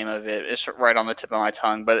remember the name of it. It's right on the tip of my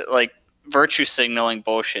tongue, but like virtue signaling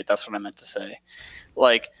bullshit. That's what I meant to say.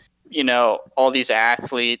 Like, all these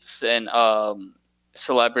athletes and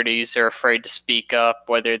celebrities are afraid to speak up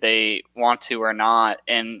whether they want to or not.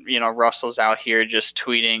 And, Russell's out here just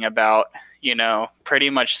tweeting about, pretty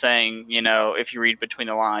much saying, if you read between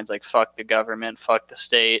the lines, like, fuck the government, fuck the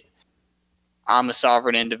state. I'm a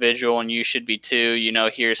sovereign individual and you should be too.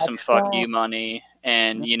 Here's some fuck you money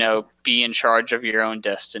and, be in charge of your own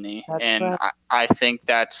destiny. I think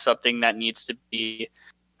that's something that needs to be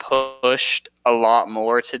pushed a lot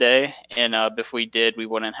more today, and if we did, we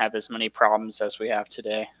wouldn't have as many problems as we have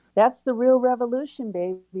today. That's the real revolution,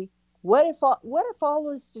 baby. What if all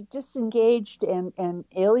those disengaged and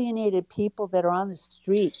alienated people that are on the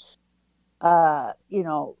streets,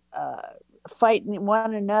 fighting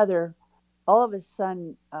one another, all of a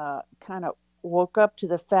sudden kind of woke up to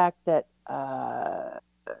the fact that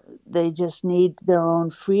they just need their own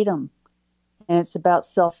freedom, and it's about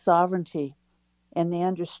self-sovereignty, and they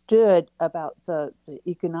understood about the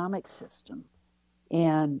economic system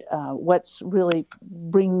and what's really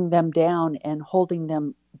bringing them down and holding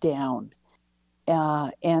them down,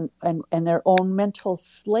 and their own mental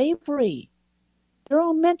slavery.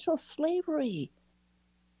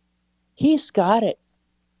 He's got it.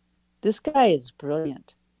 This guy is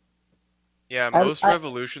brilliant. Yeah, most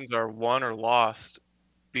revolutions are won or lost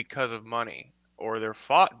because of money, or they're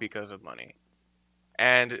fought because of money.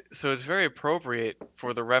 And so it's very appropriate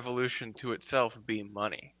for the revolution to itself be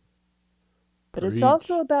money. But it's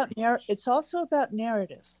also about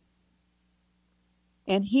narrative.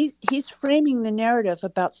 And he's framing the narrative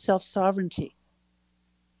about self-sovereignty.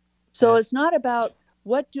 So it's not about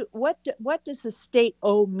what does the state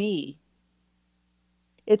owe me?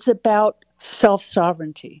 It's about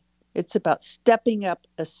self-sovereignty. It's about stepping up,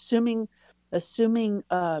 assuming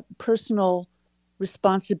personal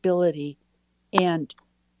responsibility and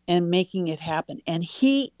making it happen. And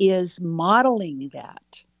he is modeling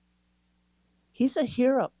that. He's a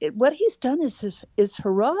hero. What he's done is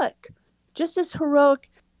heroic, just as heroic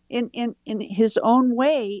in his own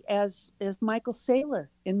way as Michael Saylor,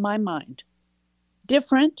 in my mind.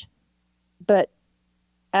 Different, but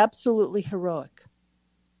absolutely heroic.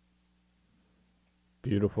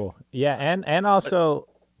 Beautiful. Yeah, and also,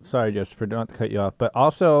 sorry, just for not to cut you off, but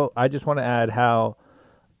also I just want to add how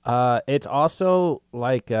it's also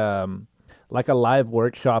like a live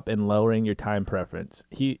workshop in lowering your time preference.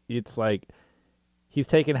 It's like he's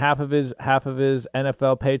taking half of his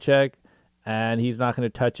NFL paycheck and he's not going to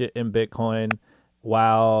touch it in Bitcoin,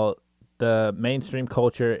 while the mainstream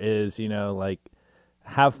culture is, like,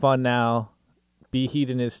 have fun now, be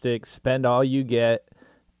hedonistic, spend all you get,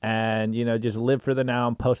 and just live for the now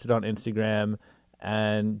and post it on Instagram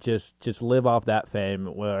and just live off that fame.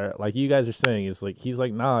 Where, like you guys are saying, is like he's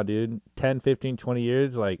like, nah, dude, 10, 15, 20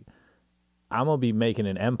 years, like I'm gonna be making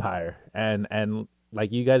an empire. And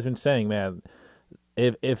like you guys been saying, man,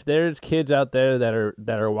 if there's kids out there that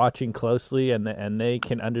are watching closely and they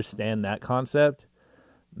can understand that concept,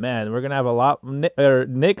 man, we're gonna have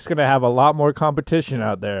Nick's gonna have a lot more competition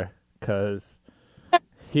out there, because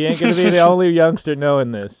he ain't going to be the only youngster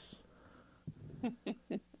knowing this.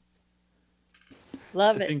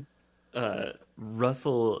 Love it. I think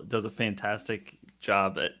Russell does a fantastic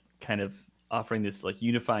job at kind of offering this like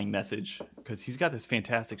unifying message, because he's got this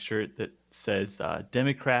fantastic shirt that says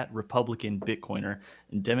Democrat, Republican, Bitcoiner,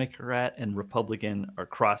 and Democrat and Republican are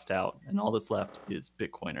crossed out, and all that's left is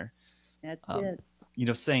Bitcoiner. That's it.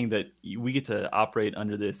 Saying that we get to operate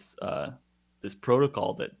under this this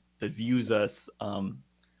protocol that views us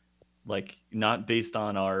like not based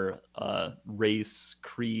on our race,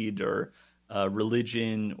 creed, or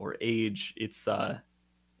religion or age. It's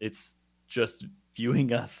just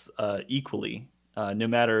viewing us equally, no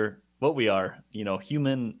matter what we are.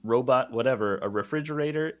 Human, robot, whatever, a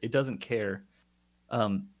refrigerator, it doesn't care.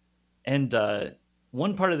 And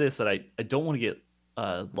one part of this that I don't want to get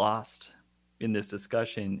lost in this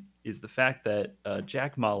discussion is the fact that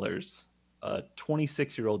Jack Mallers, a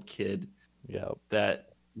 26-year-old kid, that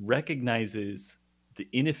recognizes the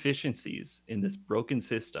inefficiencies in this broken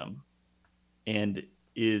system and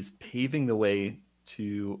is paving the way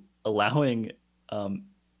to allowing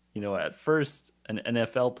at first an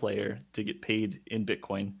NFL player to get paid in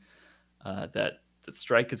Bitcoin that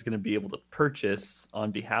Strike is going to be able to purchase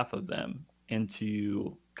on behalf of them, and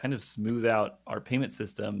to kind of smooth out our payment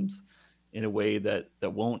systems in a way that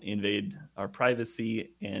won't invade our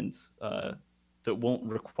privacy, and that won't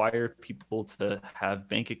require people to have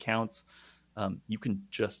bank accounts. You can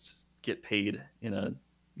just get paid in a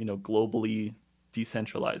globally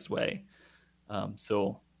decentralized way.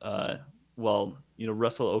 While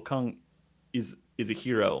Russell Okung is a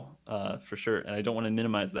hero for sure, and I don't want to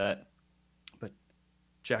minimize that, but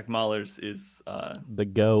Jack Mallers is the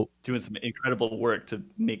GOAT, doing some incredible work to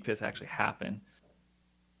make this actually happen.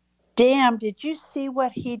 Damn, did you see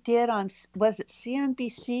what he did on, was it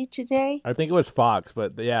CNBC today? I think it was Fox,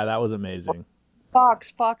 but yeah, that was amazing.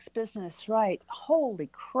 Fox Business, right. Holy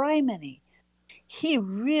criminy. He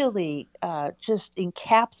really just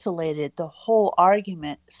encapsulated the whole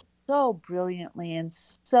argument so brilliantly and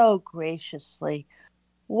so graciously.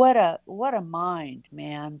 what a mind,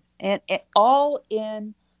 man, and all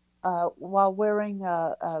in while wearing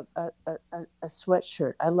a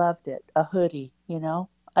sweatshirt. I loved it, a hoodie.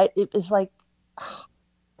 It was like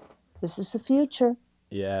this is the future.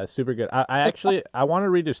 Yeah, super good. I actually I want to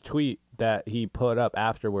read his tweet that he put up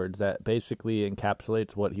afterwards that basically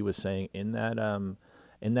encapsulates what he was saying in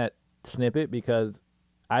that snippet, because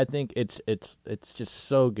I think it's just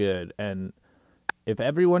so good. And if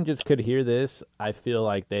everyone just could hear this, I feel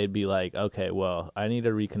like they'd be like, okay, well, I need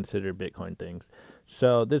to reconsider Bitcoin things.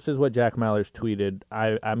 So this is what Jack Mallers tweeted.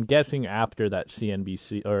 I'm guessing after that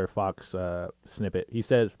CNBC or Fox snippet. He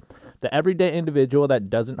says, the everyday individual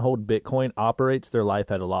that doesn't hold Bitcoin operates their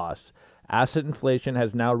life at a loss. Asset inflation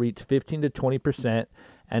has now reached 15 to 20%.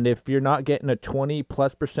 And if you're not getting a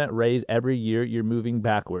 20+% raise every year, you're moving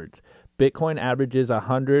backwards. Bitcoin averages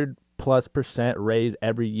 100+% raise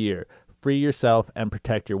every year. Free yourself and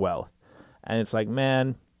protect your wealth. And it's like,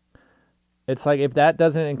 man, it's like if that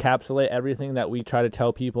doesn't encapsulate everything that we try to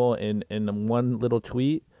tell people in one little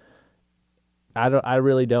tweet, I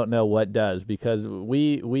really don't know what does, because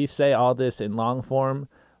we say all this in long form,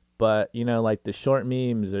 but like the short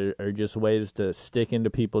memes are just ways to stick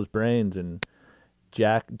into people's brains, and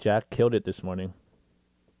Jack killed it this morning.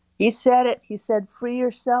 He said it. He said, "Free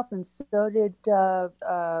yourself," and so did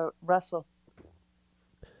Russell.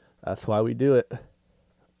 That's why we do it.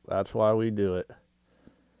 That's why we do it.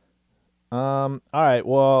 All right.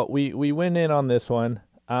 Well, we went in on this one.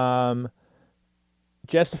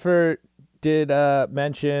 Jessifer did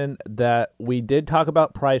mention that we did talk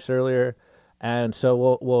about price earlier, and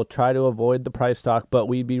so we'll try to avoid the price talk, but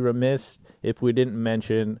we'd be remiss if we didn't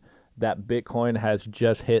mention that Bitcoin has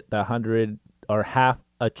just hit the 100 or half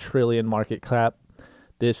a trillion market cap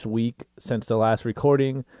this week since the last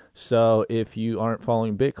recording. So if you aren't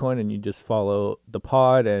following Bitcoin and you just follow the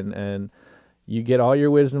pod and you get all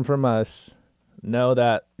your wisdom from us, know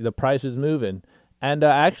that the price is moving. And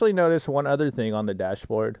I actually noticed one other thing on the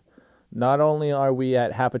dashboard. Not only are we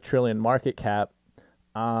at half a trillion market cap,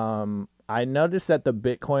 I noticed that the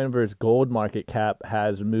Bitcoin versus gold market cap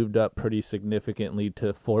has moved up pretty significantly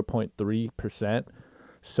to 4.3%.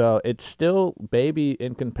 So it's still baby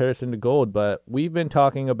in comparison to gold, but we've been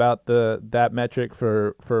talking about that metric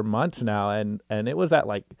for months now, and it was at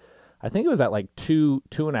I think it was at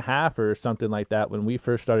 2.5 or something like that when we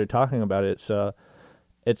first started talking about it. So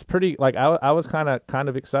it's pretty, I was kind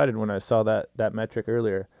of excited when I saw that metric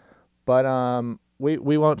earlier. But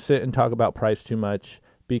we won't sit and talk about price too much,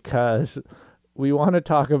 because we want to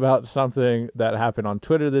talk about something that happened on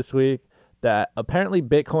Twitter this week, that apparently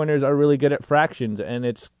Bitcoiners are really good at fractions, and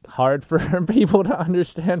it's hard for people to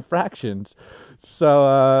understand fractions.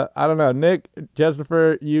 So I don't know, Nick,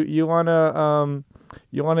 Jessifer, you wanna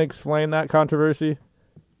explain that controversy?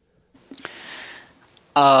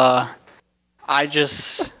 I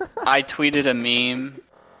tweeted a meme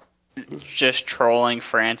just trolling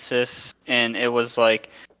Francis, and it was like,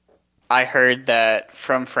 I heard that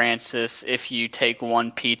from Francis, if you take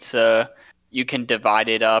one pizza, you can divide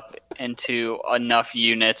it up into enough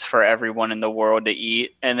units for everyone in the world to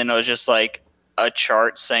eat. And then it was just like a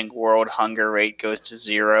chart saying world hunger rate goes to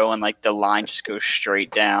 0, and the line just goes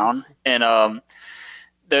straight down. And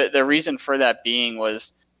the reason for that being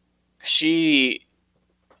was she,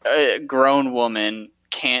 a grown woman,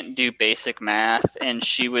 can't do basic math, and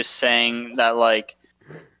she was saying that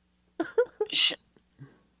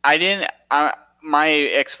my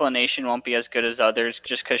explanation won't be as good as others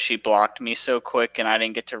just because she blocked me so quick and I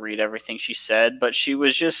didn't get to read everything she said. But she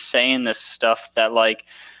was just saying this stuff that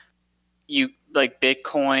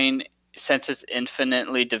Bitcoin, since it's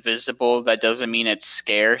infinitely divisible, that doesn't mean it's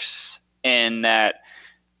scarce, and that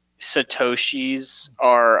Satoshis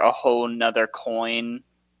are a whole nother coin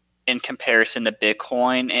in comparison to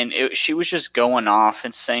Bitcoin. And she was just going off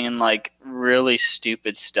and saying really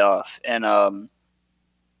stupid stuff. And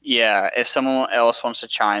yeah, if someone else wants to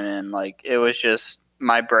chime in, it was just,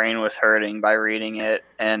 my brain was hurting by reading it,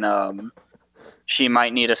 and she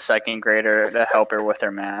might need a second grader to help her with her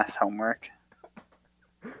math homework.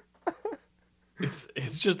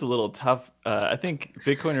 It's just a little tough. I think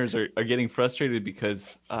Bitcoiners are getting frustrated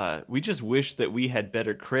because we just wish that we had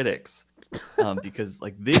better critics, because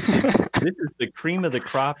this is the cream of the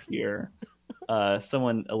crop here.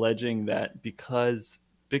 Someone alleging that because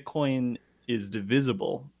Bitcoin is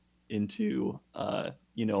divisible into a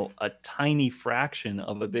tiny fraction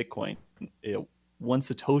of a Bitcoin, one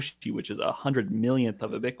Satoshi, which is 100 millionth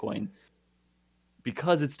of a Bitcoin,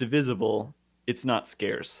 because it's divisible, it's not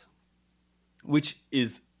scarce, which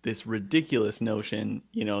is this ridiculous notion,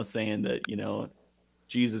 saying that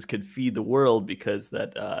Jesus could feed the world because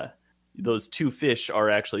that those two fish are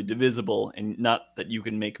actually divisible, and not that you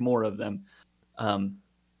can make more of them,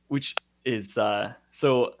 which is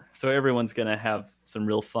so everyone's gonna have some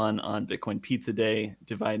real fun on Bitcoin Pizza Day,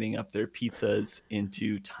 dividing up their pizzas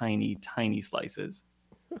into tiny slices.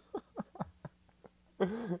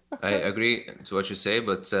 I agree to what you say,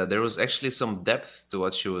 but there was actually some depth to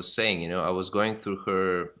what she was saying. You know, I was going through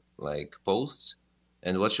her like posts,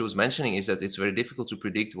 and what she was mentioning is that it's very difficult to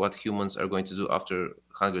predict what humans are going to do after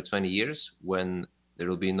 120 years when there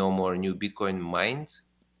will be no more new Bitcoin mined.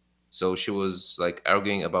 So she was like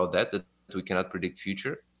arguing about that we cannot predict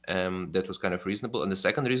future. That was kind of reasonable. And the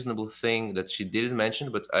second reasonable thing that she didn't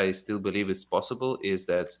mention, but I still believe is possible, is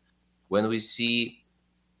that when we see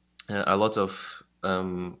a lot of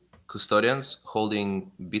custodians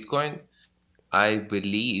holding Bitcoin, I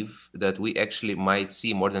believe that we actually might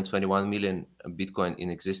see more than 21 million Bitcoin in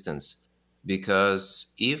existence.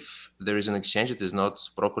 Because if there is an exchange that is not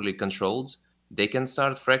properly controlled, they can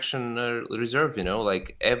start fractional reserve, you know,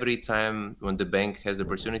 like every time when the bank has the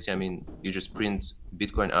opportunity, I mean, you just print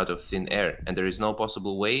Bitcoin out of thin air, and there is no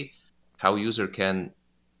possible way how user can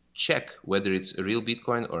check whether it's a real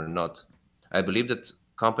Bitcoin or not. I believe that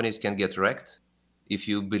companies can get wrecked if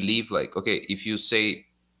you believe, like, okay, if you say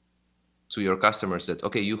to your customers that,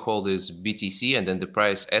 okay, you hold this BTC and then the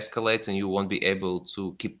price escalates and you won't be able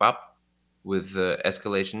to keep up with the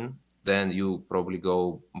escalation, then you probably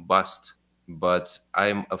go bust. But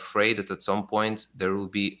I'm afraid that at some point there will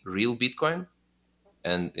be real Bitcoin,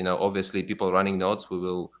 and, you know, obviously people running nodes, we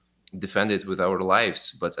will defend it with our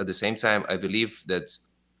lives. But at the same time, I believe that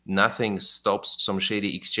nothing stops some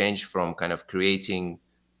shady exchange from kind of creating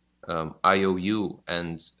IOU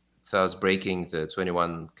and thus breaking the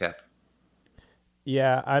 21 cap.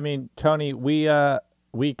 Yeah, I mean, Tony, we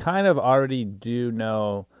kind of already do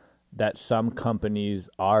know that some companies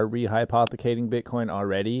are rehypothecating Bitcoin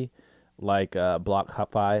already, like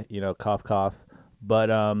BlockFi, you know, cough. But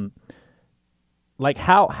like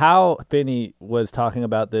how Finney was talking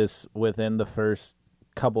about this within the first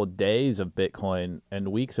couple days of Bitcoin and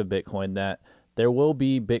weeks of Bitcoin, that there will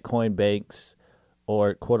be Bitcoin banks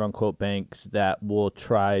or quote unquote banks that will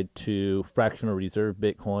try to fractional reserve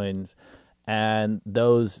Bitcoins. And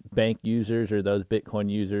those bank users or those Bitcoin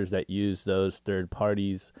users that use those third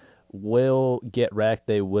parties will get wrecked.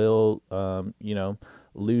 They will, you know,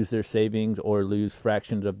 lose their savings or lose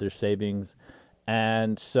fractions of their savings.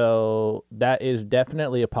 And so that is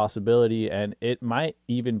definitely a possibility, and it might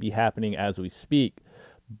even be happening as we speak.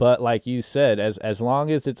 But like you said, as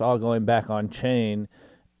long as it's all going back on chain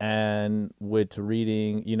and with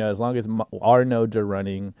reading, you know, as long as our nodes are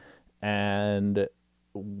running and,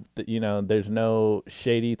 you know, there's no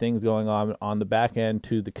shady things going on the back end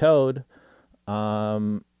to the code,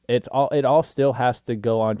 it all still has to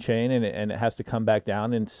go on chain, and it has to come back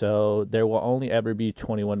down. And so there will only ever be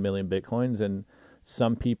 21 million Bitcoins, and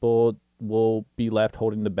some people will be left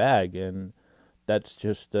holding the bag. And that's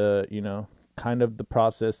just, you know, kind of the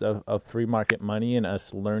process of free market money and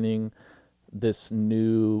us learning this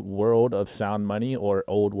new world of sound money or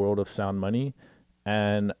old world of sound money.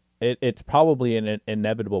 And it's probably an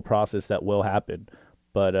inevitable process that will happen.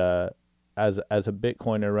 But as a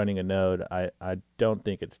Bitcoiner running a node, I don't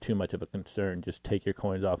think it's too much of a concern. Just take your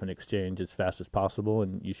coins off an exchange as fast as possible,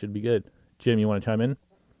 and you should be good. Jim, you want to chime in?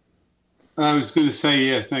 I was going to say,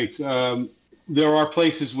 yeah, thanks. There are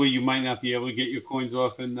places where you might not be able to get your coins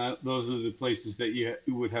off, and those are the places that you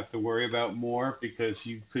would have to worry about more, because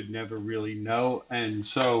you could never really know. And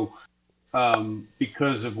so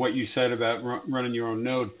because of what you said about running your own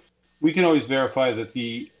node, we can always verify that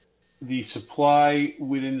the supply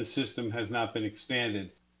within the system has not been expanded.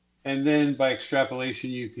 And then by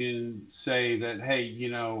extrapolation, you can say that, hey, you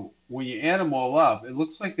know, when you add them all up, it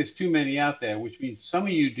looks like there's too many out there, which means some of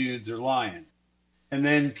you dudes are lying. And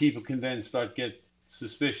then people can then start get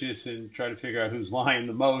suspicious and try to figure out who's lying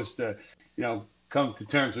the most to, you know, come to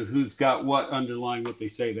terms with who's got what underlying what they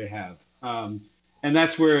say they have. And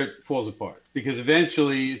that's where it falls apart, because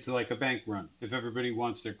eventually it's like a bank run. If everybody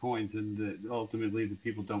wants their coins, and ultimately the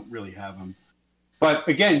people don't really have them. But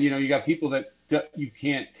again, you know, you got people that you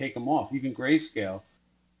can't take them off. Even Grayscale,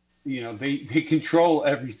 you know, they control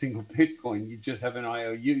every single Bitcoin. You just have an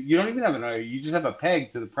IOU. You don't even have an IOU. You just have a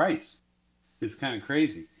peg to the price. It's kind of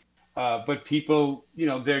crazy. But people, you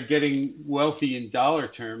know, they're getting wealthy in dollar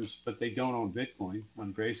terms, but they don't own Bitcoin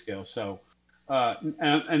on Grayscale. So,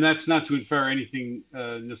 and that's not to infer anything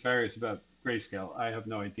nefarious about Grayscale. I have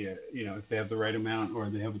no idea, you know, if they have the right amount or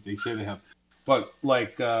they have what they say they have. But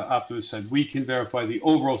like Optimus said, we can verify the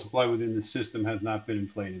overall supply within the system has not been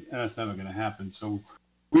inflated, and that's never going to happen. So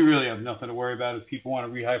we really have nothing to worry about. If people want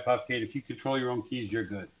to rehypothecate, if you control your own keys, you're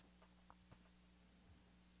good.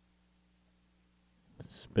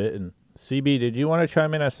 Spitting. CB, did you want to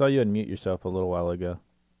chime in? I saw you unmute yourself a little while ago.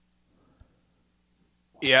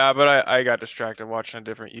 Yeah, but I got distracted watching a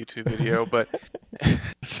different YouTube video. But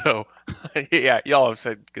so yeah, y'all have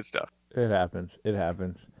said good stuff. It happens. It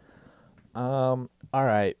happens. All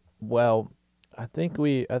right. Well, I think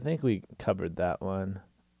we covered that one.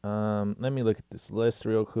 Let me look at this list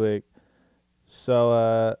real quick.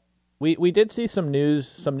 So we did see some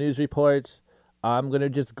news reports. I'm gonna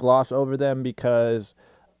just gloss over them because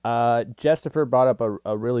Jessifer brought up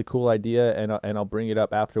a really cool idea, and I'll bring it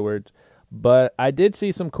up afterwards. But I did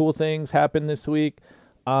see some cool things happen this week.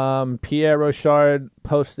 Pierre Rochard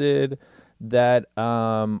posted that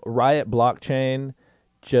Riot Blockchain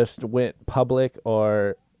just went public,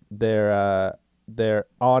 or they're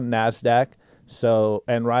on NASDAQ. So,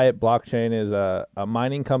 and Riot Blockchain is a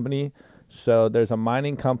mining company. So there's a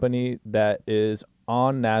mining company that is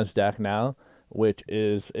on NASDAQ now, which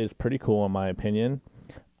is pretty cool in my opinion.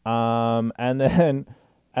 And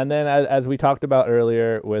then as we talked about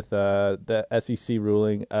earlier with the SEC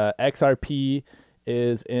ruling, XRP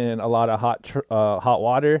is in a lot of hot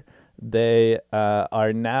water. They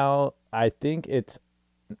are now, I think it's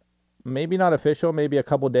maybe not official, maybe a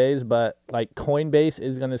couple days, but like Coinbase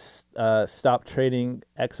is going to stop trading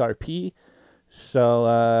XRP.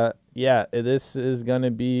 So yeah, this is going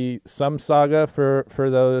to be some saga for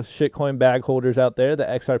those shitcoin bag holders out there. The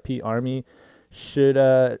XRP army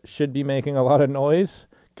should be making a lot of noise.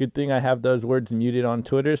 Good thing I have those words muted on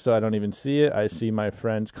Twitter, so I don't even see it. I see my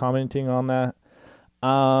friends commenting on that.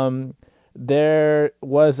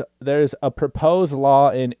 There's a proposed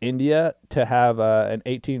law in India to have an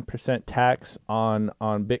 18% tax on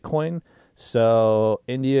Bitcoin. So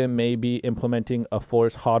India may be implementing a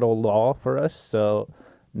forced hodl law for us. So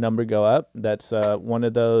number go up. That's one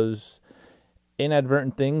of those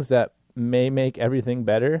inadvertent things that may make everything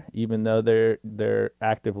better, even though they're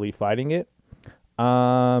actively fighting it.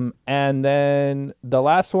 And then the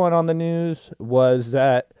last one on the news was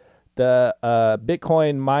that the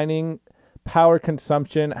Bitcoin mining power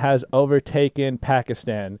consumption has overtaken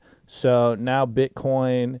Pakistan. So now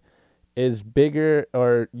Bitcoin is bigger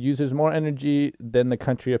or uses more energy than the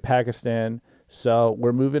country of Pakistan. So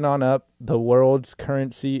we're moving on up. The world's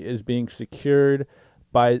currency is being secured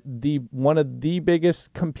by one of the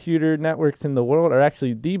biggest computer networks in the world, or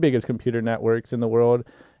actually the biggest computer networks in the world.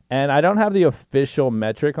 And I don't have the official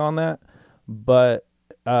metric on that, but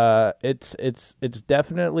it's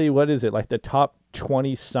definitely, what is it, like the top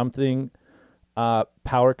 20 something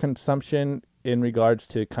power consumption in regards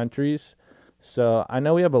to countries. So I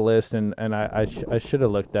know we have a list, and I should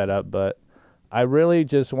have looked that up, but I really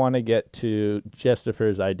just want to get to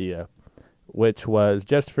Jessifer's idea, which was,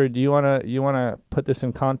 Jessifer, do you wanna put this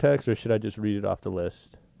in context, or should I just read it off the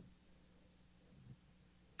list?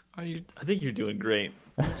 I think you're doing great.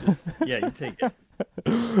 Yeah, you take it.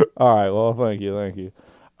 All right. Well, thank you.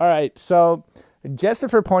 All right. So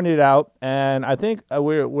Jessifer pointed out, and I think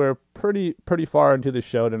we're pretty far into the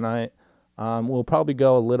show tonight. We'll probably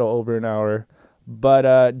go a little over an hour,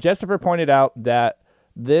 but Jessifer pointed out that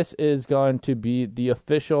this is going to be the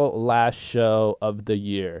official last show of the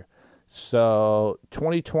year. So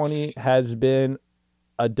 2020 has been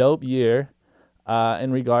a dope year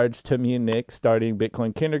in regards to me and Nick starting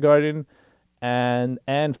Bitcoin Kindergarten,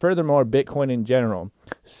 and furthermore Bitcoin in general.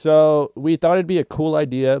 So we thought it'd be a cool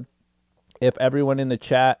idea if everyone in the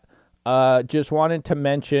chat just wanted to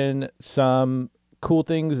mention some cool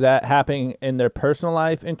things that happened in their personal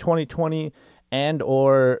life in 2020, and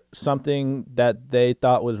or something that they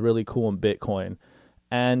thought was really cool in Bitcoin.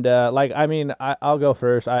 And I'll go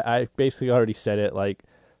first. I basically already said it. Like,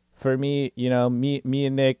 for me, me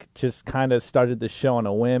and Nick just kind of started the show on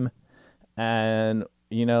a whim, and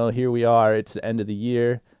here we are. It's the end of the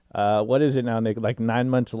year. What is it now, Nick? Like 9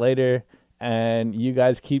 months later, and you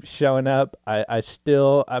guys keep showing up. I'm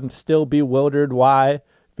still bewildered. Why?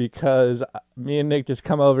 Because me and Nick just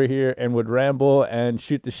come over here and would ramble and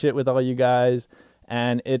shoot the shit with all you guys,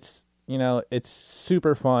 and it's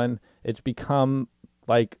super fun. It's become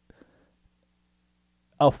like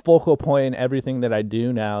a focal point in everything that I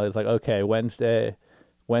do now. Is like, okay, Wednesday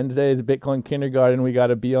is Bitcoin Kindergarten. We got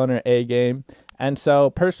to be on our A game. And so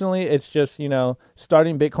personally, it's just,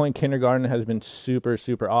 starting Bitcoin Kindergarten has been super,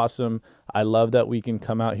 super awesome. I love that we can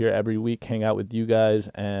come out here every week, hang out with you guys,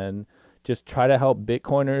 and just try to help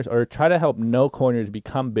Bitcoiners, or try to help no coiners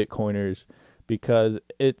become Bitcoiners, because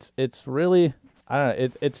it's really, I don't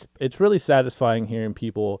know, it's really satisfying hearing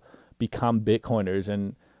people become Bitcoiners,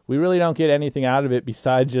 and we really don't get anything out of it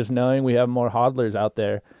besides just knowing we have more hodlers out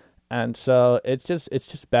there. And so it's just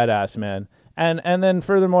badass, man. And then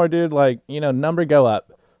furthermore, dude, like, number go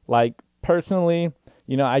up. Like, personally,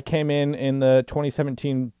 I came in the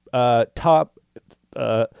 2017 top,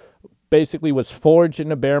 basically was forged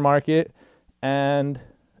in a bear market, and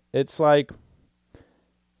it's like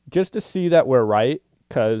just to see that we're right,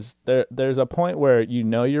 because there's a point where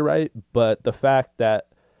you're right, but the fact that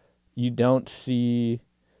you don't see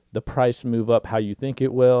the price move up how you think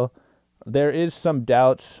it will, there is some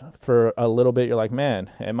doubts for a little bit. You're like,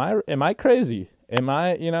 man, am I crazy? Am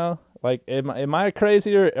I, am I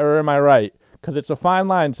crazy or am I right? Because it's a fine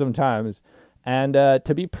line sometimes. And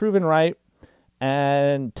to be proven right,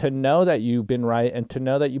 and to know that you've been right, and to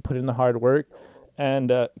know that you put in the hard work, and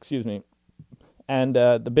the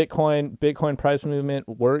Bitcoin price movement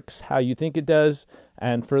works how you think it does,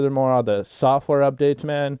 and furthermore, all the software updates,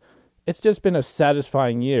 man, it's just been a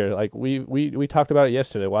satisfying year. Like we talked about it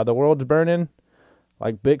yesterday. While the world's burning,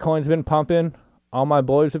 like Bitcoin's been pumping. All my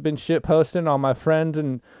boys have been shit posting. All my friends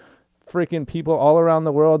and freaking people all around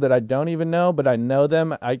the world that I don't even know, but I know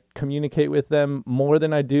them. I communicate with them more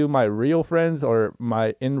than I do my real friends or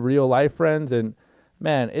my in real life friends. And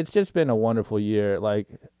man, it's just been a wonderful year. Like,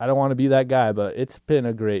 I don't want to be that guy, but it's been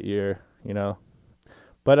a great year,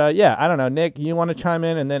 But yeah, I don't know. Nick, you want to chime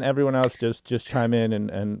in, and then everyone else just chime in,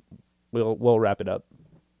 and we'll wrap it up.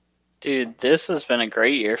 Dude, this has been a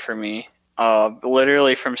great year for me.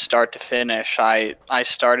 Literally from start to finish. I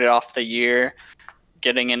started off the year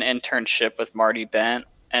getting an internship with Marty Bent,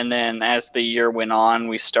 and then as the year went on,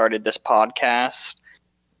 we started this podcast,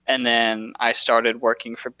 and then I started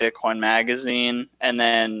working for Bitcoin Magazine, and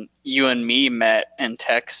then you and me met in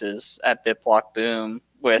Texas at BitBlock Boom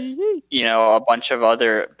with a bunch of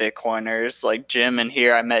other Bitcoiners like Jim. And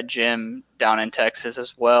here I met Jim down in Texas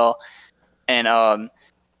as well. And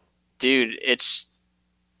dude,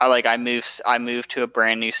 I moved to a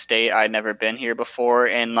brand new state. I'd never been here before,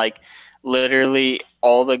 and like literally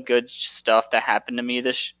all the good stuff that happened to me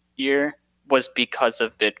this year was because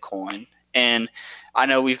of Bitcoin. And I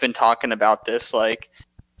know we've been talking about this, like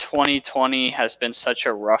 2020 has been such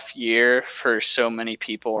a rough year for so many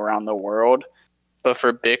people around the world, but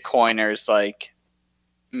for Bitcoiners, like,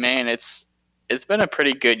 man, it's been a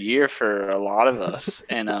pretty good year for a lot of us.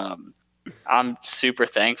 And I'm super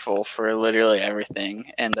thankful for literally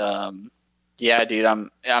everything. And yeah, dude,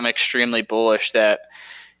 I'm extremely bullish that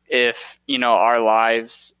if our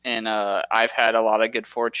lives, and I've had a lot of good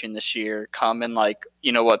fortune this year, come in like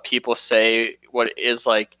what people say, what is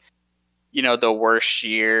like the worst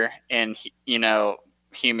year in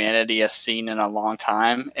humanity has seen in a long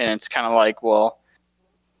time, and it's kind of like, well,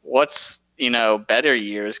 what's better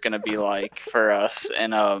years going to be like for us?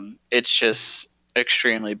 And it's just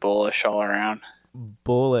extremely bullish all around.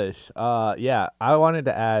 Bullish. Yeah, I wanted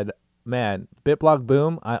to add, man, BitBlock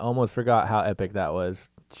Boom, I almost forgot how epic that was.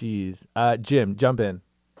 Jeez. Jim, jump in.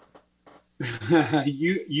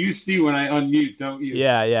 You see when I unmute, don't you?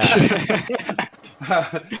 Yeah.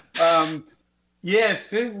 Yeah, it's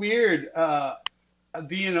been weird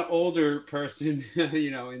being an older person,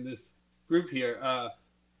 in this group here.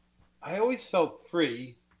 I always felt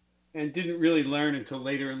free and didn't really learn until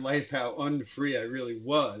later in life how unfree I really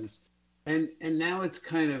was. And now it's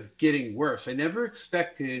kind of getting worse. I never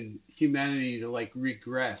expected humanity to like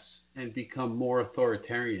regress and become more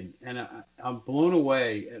authoritarian. And I'm blown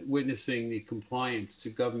away at witnessing the compliance to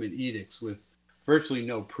government edicts with virtually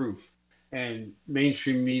no proof, and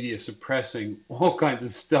mainstream media suppressing all kinds of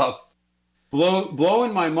stuff.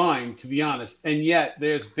 Blowing my mind, to be honest. And yet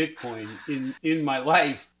there's Bitcoin in my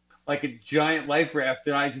life, like a giant life raft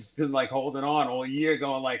that I just been like holding on all year,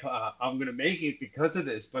 going like, I'm going to make it because of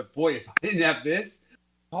this. But boy, if I didn't have this,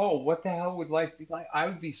 what the hell would life be like? I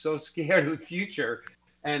would be so scared of the future.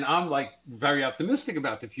 And I'm like very optimistic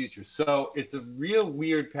about the future. So it's a real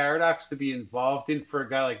weird paradox to be involved in for a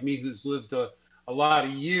guy like me who's lived a lot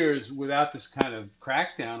of years without this kind of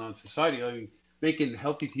crackdown on society. I mean, making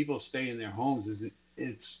healthy people stay in their homes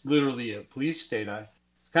it's literally a police state.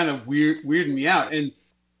 It's kind of weirding me out. And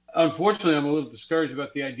unfortunately, I'm a little discouraged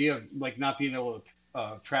about the idea of like not being able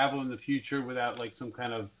to travel in the future without like some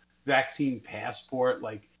kind of vaccine passport.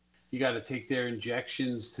 Like you got to take their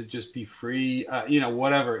injections to just be free.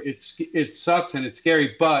 Whatever. It sucks and it's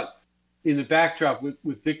scary. But in the backdrop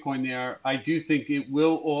with Bitcoin there, I do think it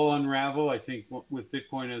will all unravel. I think with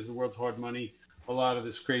Bitcoin as the world's hard money, a lot of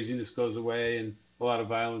this craziness goes away, and a lot of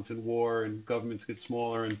violence and war, and governments get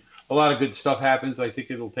smaller, and a lot of good stuff happens. I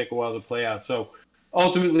think it'll take a while to play out. So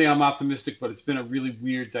ultimately, I'm optimistic, but it's been a really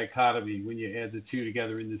weird dichotomy when you add the two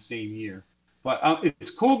together in the same year. But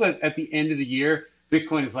it's cool that at the end of the year,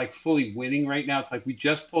 Bitcoin is like fully winning right now. It's like we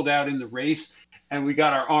just pulled out in the race and we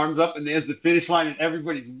got our arms up and there's the finish line and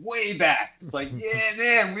everybody's way back. It's like, yeah,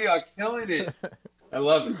 man, we are killing it. I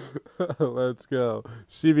love it. Let's go.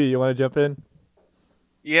 CB, you want to jump in?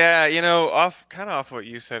 Yeah, off what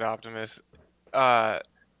you said, Optimus. Uh,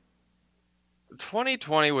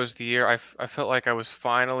 2020 was the year I felt like I was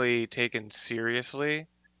finally taken seriously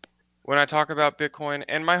when I talk about Bitcoin,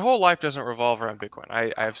 and my whole life doesn't revolve around Bitcoin.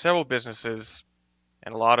 I have several businesses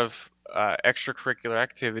and a lot of extracurricular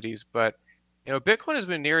activities, but Bitcoin has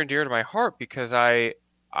been near and dear to my heart because I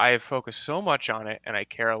have focused so much on it and I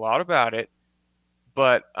care a lot about it,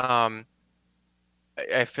 but I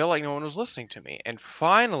feel like no one was listening to me, and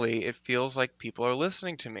finally it feels like people are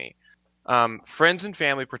listening to me, friends and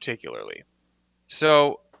family particularly.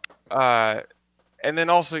 So, uh, and then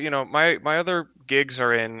also, my other gigs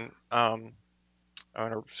are in I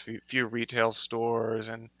own a few retail stores,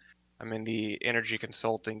 and I'm in the energy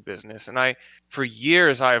consulting business. And for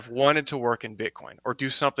years, I've wanted to work in Bitcoin or do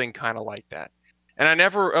something kind of like that. And I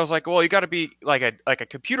was like, well, you got to be like a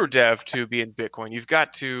computer dev to be in Bitcoin. You've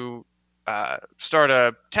got to start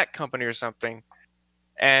a tech company or something.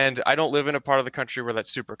 And I don't live in a part of the country where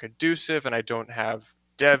that's super conducive, and I don't have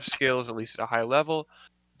dev skills, at least at a high level.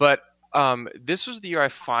 But this was the year I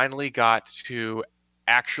finally got to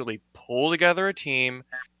actually pull together a team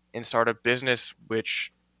and start a business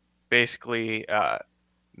which basically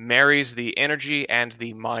marries the energy and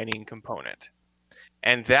the mining component.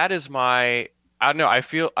 And that is I don't know, I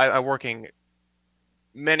feel I'm working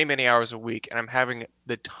many, many hours a week and I'm having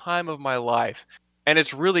the time of my life. And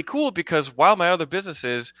it's really cool because while my other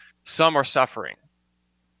businesses, some are suffering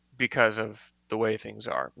because of the way things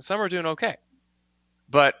are, some are doing okay.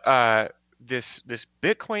 But this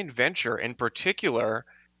Bitcoin venture in particular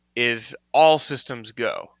is all systems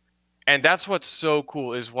go. And that's what's so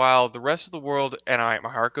cool is while the rest of the world and my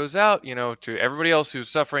heart goes out, to everybody else who's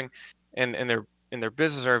suffering in their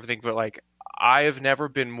business or everything, but like I have never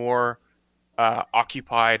been more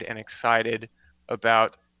occupied and excited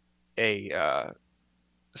about a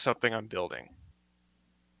something I'm building.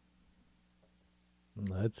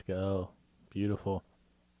 Let's go. Beautiful.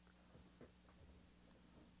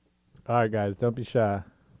 All right, guys, don't be shy.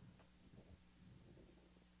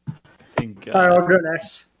 I think, All right, I'll go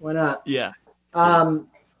next. Why not? Yeah.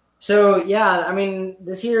 So yeah, I mean,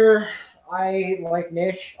 this year I, like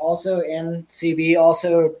Nish also and CB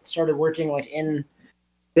also started working like in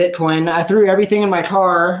Bitcoin. I threw everything in my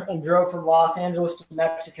car and drove from Los Angeles to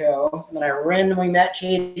Mexico. And then I randomly met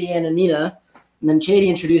Katie and Anita. And then Katie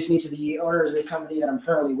introduced me to the owners of the company that I'm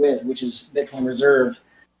currently with, which is Bitcoin Reserve.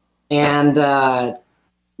 And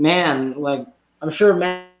man, like I'm sure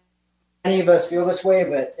many of us feel this way,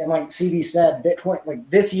 but and like CB said, Bitcoin, like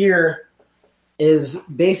this year is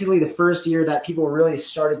basically the first year that people really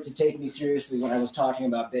started to take me seriously when I was talking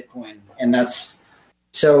about Bitcoin. And that's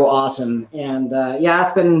so awesome. And yeah,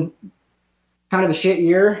 it's been kind of a shit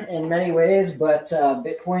year in many ways, but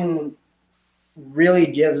Bitcoin really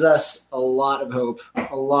gives us a lot of hope,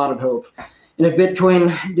 And if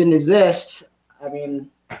Bitcoin didn't exist, I mean,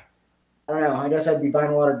 I don't know, I guess I'd be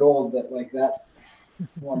buying a lot of gold, but like that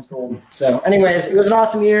one's gold. So anyways, it was an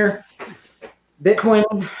awesome year.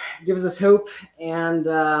 Bitcoin gives us hope, and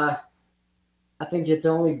I think it's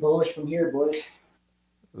only bullish from here, boys.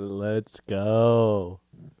 Let's go.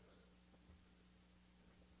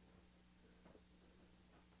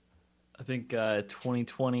 I think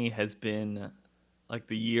 2020 has been like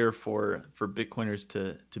the year for Bitcoiners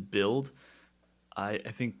to build. I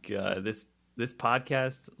think this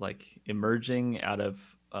podcast, like emerging out of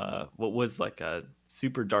what was like a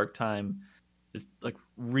super dark time, is like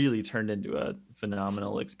really turned into a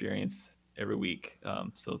phenomenal experience every week.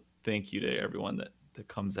 So thank you to everyone that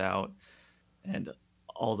comes out and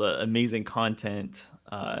all the amazing content,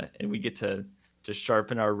 and we get to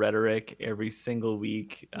sharpen our rhetoric every single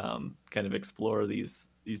week, kind of explore these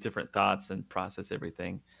different thoughts and process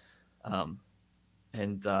everything.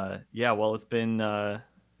 Yeah, well, it's been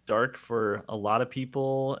dark for a lot of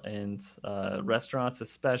people and restaurants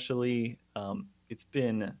especially. It's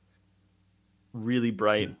been really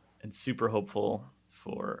bright and super hopeful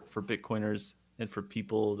for Bitcoiners and for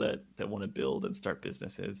people that want to build and start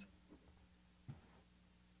businesses.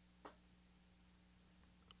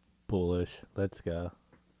 Bullish. Let's go.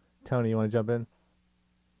 Tony, you want to jump in?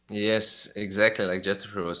 Yes, exactly. Like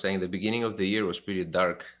Justifer was saying, the beginning of the year was pretty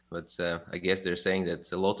dark, but I guess they're saying that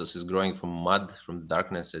the lotus is growing from mud, from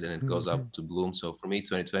darkness, and then it goes up to bloom. So for me,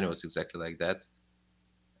 2020 was exactly like that.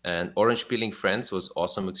 And orange peeling friends was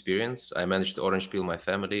awesome experience. I managed to orange peel my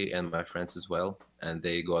family and my friends as well, and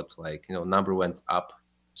they got like number went up,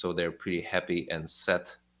 so they're pretty happy and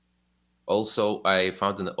set Also, I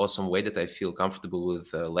found an awesome way that I feel comfortable with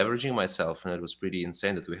leveraging myself, and it was pretty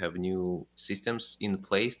insane that we have new systems in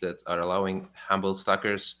place that are allowing humble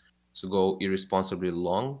stackers to go irresponsibly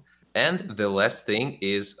long. And the last thing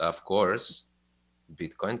is, of course,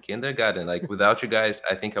 Bitcoin kindergarten. Like, without you guys,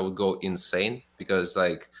 I think I would go insane, because,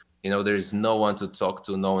 like, there is no one to talk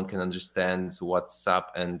to, no one can understand what's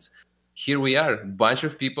up, and here we are, a bunch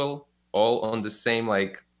of people all on the same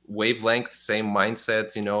like wavelength, same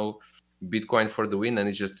mindset, Bitcoin for the win, and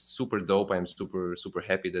it's just super dope. I'm super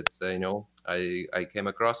happy that I came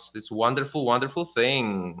across this wonderful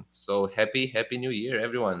thing. So happy New Year,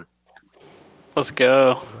 everyone. Let's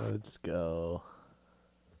go. Let's go.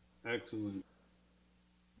 Excellent.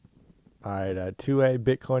 All right, 2A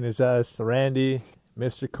Bitcoin is us. Randy,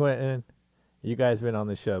 Mr. Quentin, you guys been on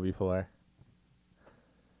the show before.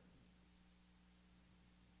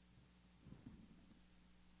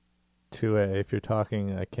 If you're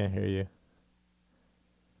talking, I can't hear you.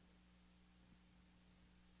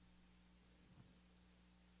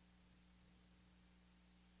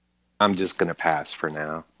 I'm just gonna pass for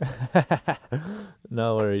now.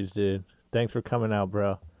 No worries, dude. Thanks for coming out,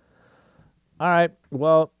 bro. All right.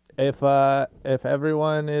 Well, if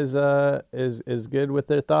everyone is good with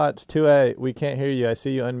their thoughts, 2A, we can't hear you. I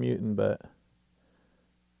see you unmuting, but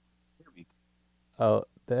oh,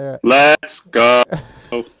 there. Let's go.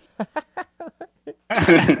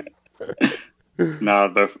 No,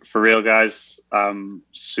 but for real, guys, I'm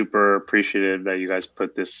super appreciative that you guys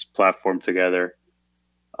put this platform together.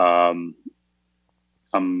 I'm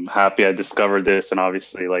happy I discovered this, and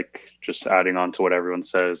obviously, like, just adding on to what everyone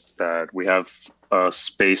says, that we have a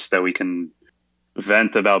space that we can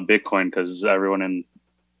vent about Bitcoin, because everyone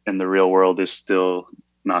in the real world is still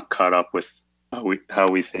not caught up with how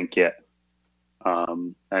we think yet.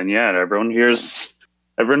 And yeah, everyone here is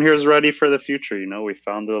ready for the future. We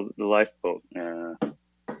found the lifeboat. I'm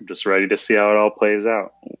just ready to see how it all plays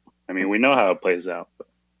out. I mean, we know how it plays out. But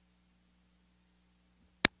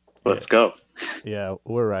let's go. Yeah,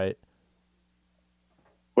 we're right.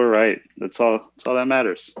 We're right. That's all that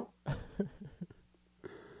matters.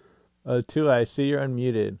 2, I see you're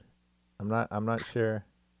unmuted. I'm not sure.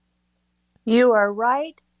 You are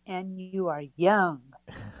right, and you are young.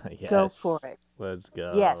 Yes. Go for it. Let's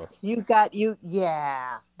go. Yes,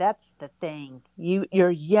 yeah, that's the thing.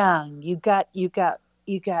 You're young. You got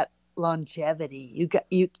longevity.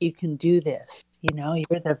 You can do this.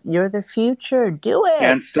 You're the future. Do it.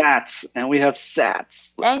 And sats. And we have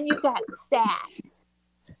sats. And you got sats.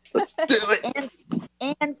 Let's do it.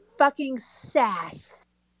 And fucking sass.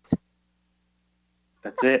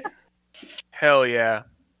 That's it. Hell yeah.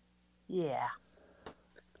 Yeah.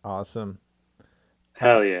 Awesome.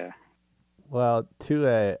 Hell yeah. Well,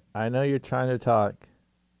 2A, I know you're trying to talk,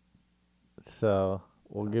 so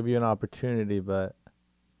we'll give you an opportunity, but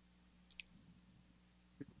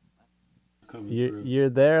you're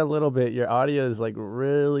there a little bit. Your audio is like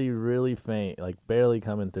really, really faint, like barely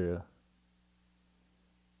coming through.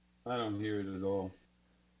 I don't hear it at all.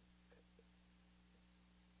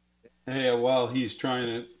 Hey, while he's trying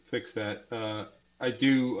to fix that, I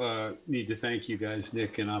do need to thank you guys,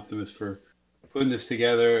 Nick and Optimus, for putting this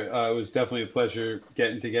together. It was definitely a pleasure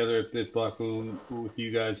getting together at BitBlock Boom with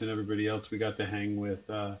you guys and everybody else we got to hang with.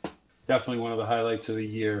 Definitely one of the highlights of the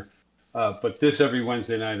year. But this every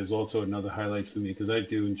Wednesday night is also another highlight for me, because I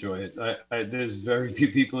do enjoy it. There's very few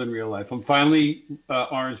people in real life. I'm finally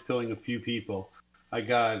orange pilling a few people. I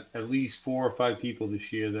got at least 4 or 5 people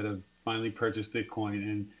this year that have finally purchased Bitcoin.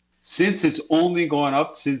 And since it's only gone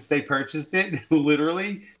up since they purchased it,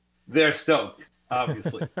 literally, they're stoked,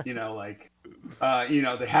 obviously. They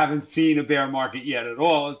haven't seen a bear market yet at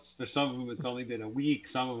all. For some of them, it's only been a week.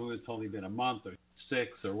 Some of them, it's only been a month or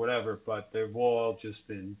 6 or whatever. But they've all just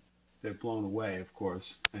they're blown away, of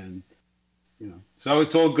course. And, so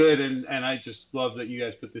it's all good. And I just love that you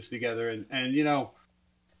guys put this together. And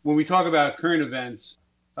when we talk about current events,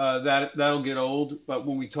 that'll get old. But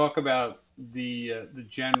when we talk about the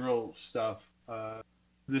general stuff,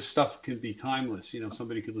 this stuff can be timeless.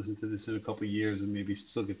 Somebody could listen to this in a couple of years and maybe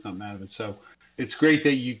still get something out of it. So it's great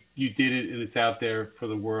that you did it and it's out there for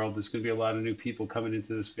the world. There's going to be a lot of new people coming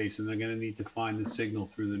into the space, and they're going to need to find the signal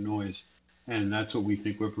through the noise. And that's what we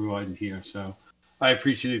think we're providing here. So I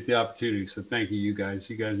appreciate the opportunity. So thank you guys.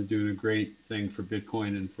 You guys are doing a great thing for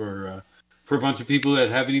Bitcoin and for a bunch of people that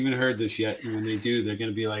haven't even heard this yet. And when they do, they're going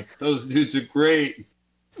to be like, those dudes are great.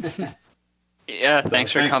 Yeah,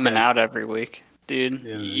 thanks for coming guys. out every week, dude.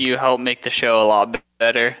 Yeah, you help make the show a lot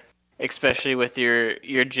better, especially with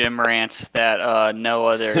your gym rants that no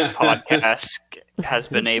other podcast has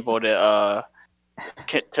been able to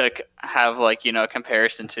to have like a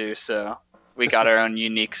comparison to. So we got our own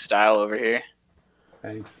unique style over here.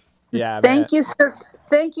 Thanks. Yeah, man. Thank you, sir.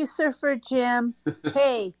 Thank you, Surfer Jim.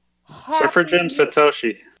 Hey, Surfer happy Jim New-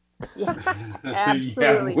 Satoshi. Yeah, Yeah,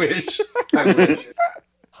 absolutely. I wish. I wish.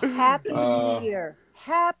 Happy New Year.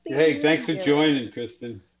 Happy Hey, New thanks for Year. joining,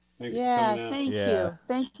 Kristen. Thanks for Yeah, coming out. thank Yeah. you.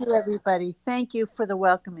 Thank you, everybody. Thank you for the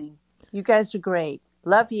welcoming. You guys are great.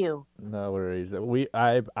 Love you. No worries.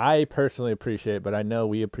 I personally appreciate it, but I know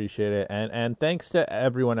we appreciate it, and thanks to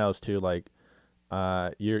everyone else too. Like,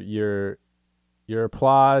 your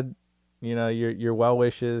applaud, your well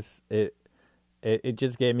wishes. It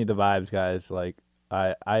just gave me the vibes, guys. Like,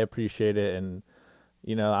 I appreciate it, and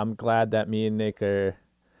I'm glad that me and Nick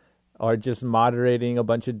are just moderating a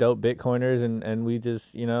bunch of dope Bitcoiners, and we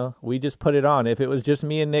just put it on. If it was just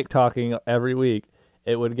me and Nick talking every week,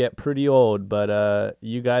 it would get pretty old, but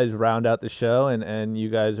you guys round out the show, and you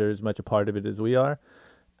guys are as much a part of it as we are,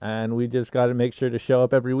 and we just got to make sure to show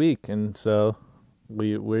up every week. And so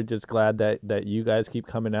we're just glad that you guys keep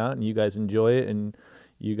coming out and you guys enjoy it, and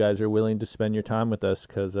you guys are willing to spend your time with us,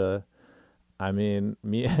 because I mean,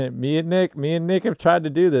 me and Nick have tried to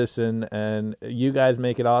do this, and you guys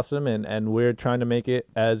make it awesome, and we're trying to make it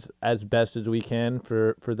as best as we can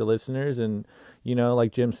for the listeners, and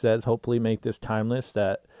like Jim says, hopefully make this timeless,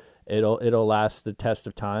 that it'll last the test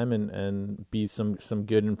of time, and be some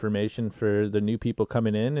good information for the new people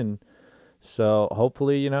coming in. And so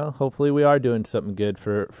hopefully we are doing something good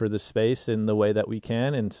for the space in the way that we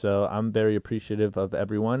can. And so I'm very appreciative of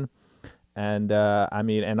everyone. And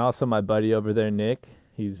and also my buddy over there, Nick,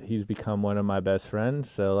 he's become one of my best friends.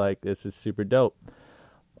 So like, this is super dope.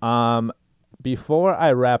 Before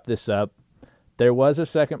I wrap this up, there was a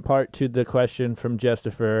second part to the question from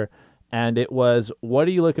Justifer, and it was, what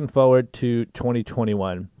are you looking forward to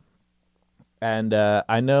 2021? And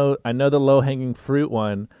I know the low-hanging fruit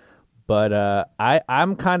one, but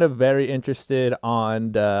I'm kind of very interested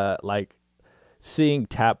on like seeing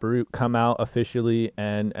Taproot come out officially,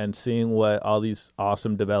 and seeing what all these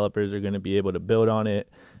awesome developers are going to be able to build on it,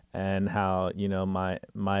 and how my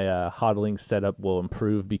hodling setup will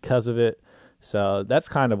improve because of it. So that's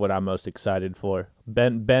kind of what I'm most excited for.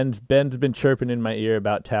 Ben's been chirping in my ear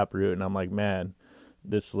about Taproot, and I'm like, man,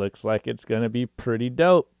 this looks like it's gonna be pretty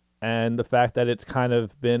dope. And the fact that it's kind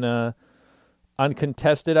of been a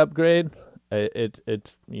uncontested upgrade,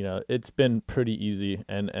 it's been pretty easy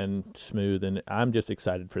and smooth, and I'm just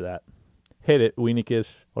excited for that. Hit it,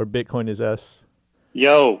 Weenicus, or Bitcoin is us.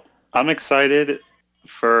 Yo, I'm excited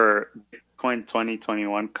for Bitcoin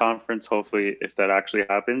 2021 conference. Hopefully, if that actually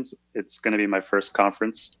happens, it's going to be my first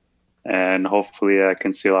conference, and hopefully I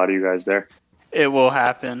can see a lot of you guys there. It will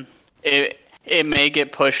happen. It may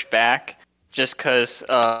get pushed back just because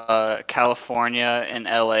California and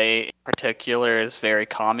LA in particular is very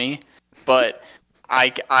commie. But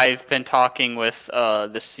I've been talking with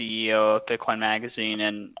the CEO of Bitcoin Magazine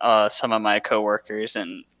and some of my coworkers,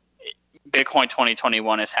 and Bitcoin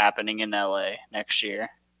 2021 is happening in LA next year.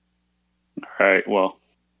 All right. Well,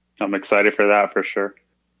 I'm excited for that for sure.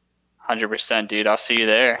 100%, dude. I'll see you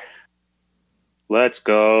there. Let's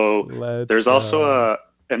go. There's also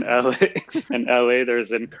in LA,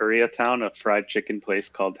 there's in Koreatown a fried chicken place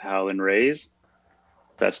called Howlin' Ray's.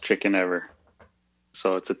 Best chicken ever.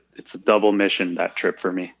 So it's a double mission, that trip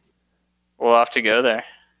for me. We'll have to go there.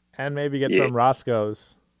 And maybe get some Roscoe's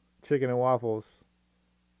chicken and waffles.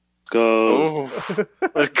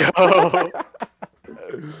 Let's go.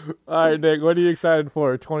 All right, Nick, what are you excited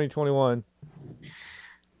for 2021?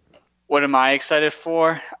 What am I excited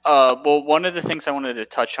for? Well, one of the things I wanted to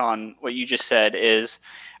touch on, what you just said, is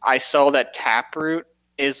I saw that Taproot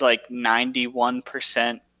is like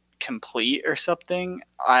 91% complete or something.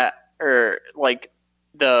 Or like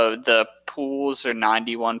the pools are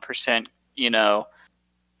 91%,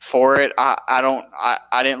 for it.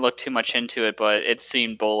 I didn't look too much into it, but it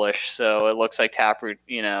seemed bullish. So it looks like Taproot,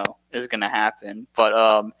 is going to happen.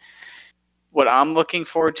 But what I'm looking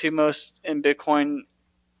forward to most in Bitcoin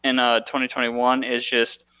in 2021 is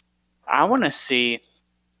just, I want to see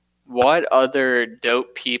what other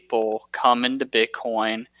dope people come into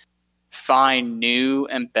Bitcoin, find new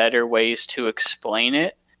and better ways to explain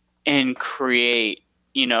it, and create,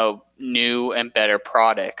 new and better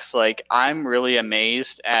products. Like, I'm really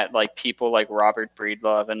amazed at like people like Robert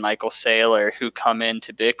Breedlove and Michael Saylor who come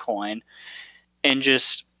into Bitcoin and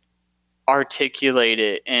just articulate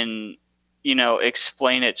it and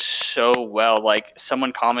explain it so well. Like,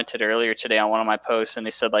 someone commented earlier today on one of my posts, and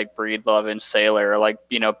they said like Breedlove and Saylor are like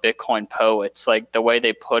Bitcoin poets. Like, the way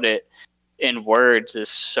they put it in words is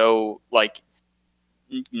so like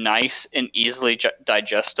nice and easily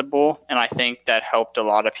digestible, and I think that helped a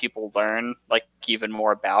lot of people learn like even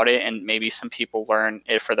more about it, and maybe some people learn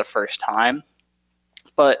it for the first time.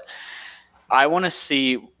 But I want to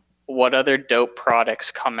see what other dope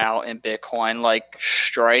products come out in Bitcoin, like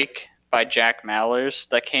Strike by Jack Mallers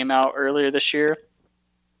that came out earlier this year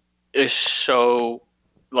is so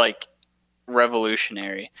like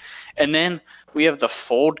revolutionary. And then we have the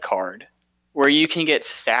Fold card where you can get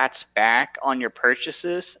sats back on your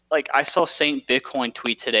purchases. Like I saw Saint Bitcoin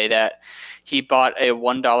tweet today that he bought a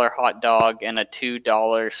 $1 hot dog and a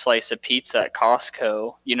 $2 slice of pizza at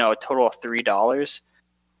Costco, you know, a total of $3,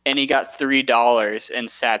 and he got $3 in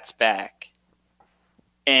sats back.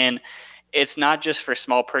 And it's not just for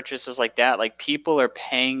small purchases like that. Like people are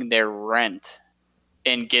paying their rent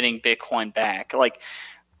and getting Bitcoin back. Like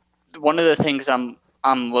one of the things I'm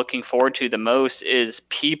looking forward to the most is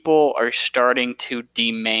people are starting to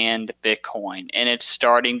demand Bitcoin, and it's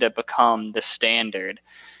starting to become the standard.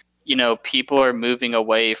 You know, people are moving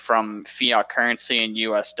away from fiat currency and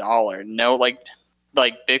US dollar. No, like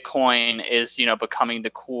Bitcoin is, you know, becoming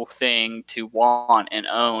the cool thing to want and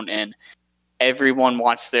own, and everyone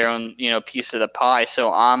wants their own, you know, piece of the pie.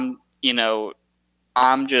 So I'm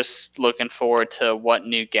just looking forward to what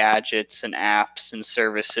new gadgets and apps and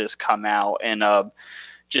services come out and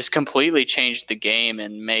just completely change the game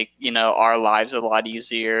and make, you know, our lives a lot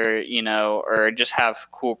easier, you know, or just have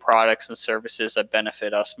cool products and services that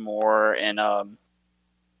benefit us more. And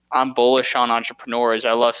I'm bullish on entrepreneurs.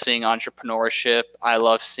 I love seeing entrepreneurship. I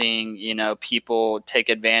love seeing, you know, people take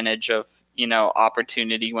advantage of, you know,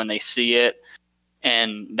 opportunity when they see it.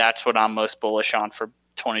 And that's what I'm most bullish on for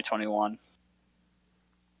 2021.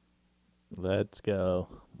 Let's go.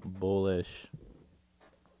 Bullish.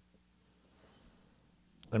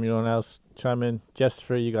 Anyone else chime in?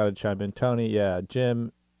 Jessica, you got to chime in. Tony, yeah.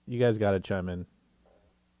 Jim, you guys got to chime in.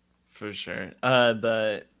 For sure.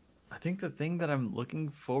 I think the thing that I'm looking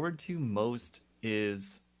forward to most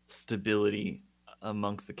is stability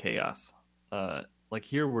amongst the chaos. Like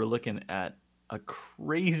here we're looking at a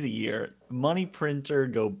crazy year. Money printer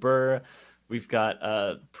go burr. We've got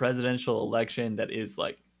a presidential election that is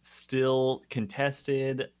like still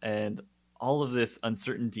contested, and all of this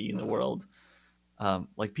uncertainty in the world.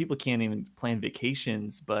 Like people can't even plan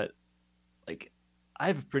vacations, but like I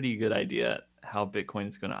have a pretty good idea how Bitcoin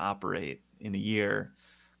is going to operate in a year.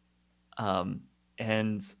 And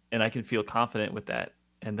I can feel confident with that.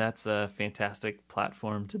 And that's a fantastic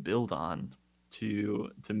platform to build on to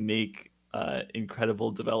make incredible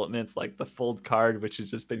developments like the Fold card, which has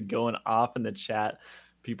just been going off in the chat.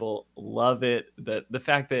 People love it. The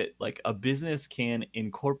fact that like a business can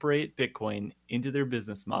incorporate Bitcoin into their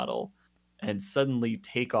business model and suddenly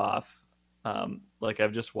take off. Like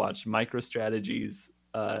I've just watched MicroStrategies,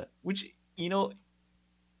 which, you know,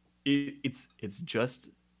 it's just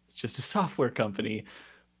a software company,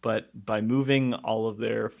 but by moving all of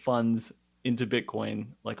their funds into Bitcoin,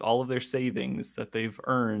 like all of their savings that they've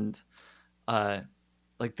earned,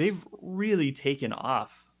 like they've really taken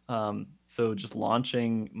off. So just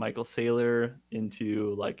launching Michael Saylor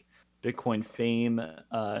into like Bitcoin fame,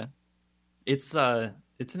 it's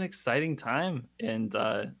an exciting time. And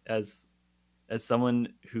as someone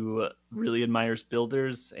who really admires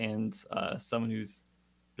builders and someone who's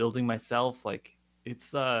building myself, like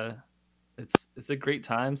it's a great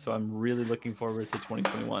time. So I'm really looking forward to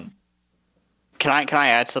 2021. Can I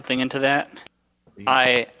add something into that?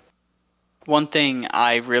 Please. One thing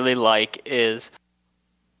I really like is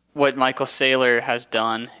what Michael Saylor has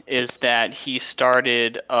done is that he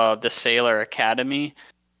started the Saylor Academy,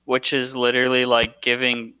 which is literally like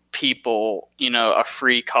giving people, you know, a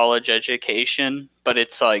free college education, but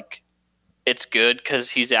it's like it's good because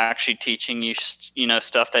he's actually teaching you, you know,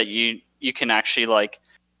 stuff that you can actually like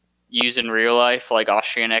use in real life, like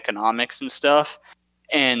Austrian economics and stuff.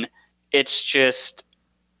 And it's just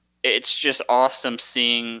awesome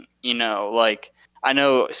seeing, you know, like I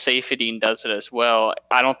know Saifedean does it as well.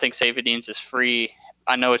 I don't think Saifedean's is free.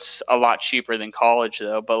 I know it's a lot cheaper than college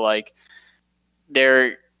though, but like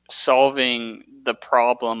they're solving the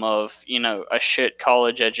problem of, you know, a shit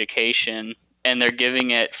college education, and they're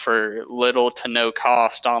giving it for little to no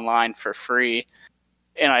cost online for free.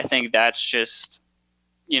 And I think that's just,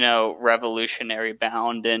 you know, revolutionary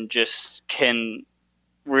bound and just can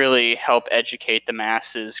really help educate the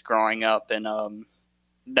masses growing up. And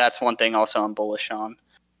that's one thing also I'm bullish on,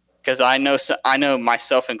 because I know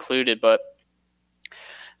myself included, but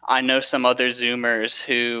I know some other Zoomers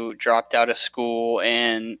who dropped out of school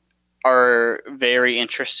and are very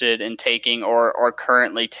interested in taking or are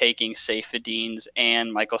currently taking Saifedean's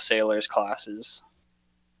and Michael Saylor's classes.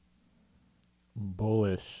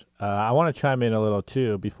 Bullish. I want to chime in a little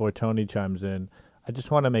too before Tony chimes in. I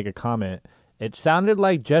just want to make a comment. It sounded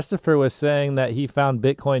like Jessifer was saying that he found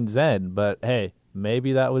Bitcoin Zen, but hey,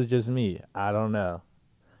 maybe that was just me. I don't know.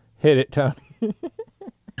 Hit it, Tony.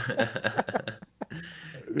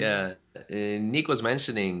 Yeah, Nick was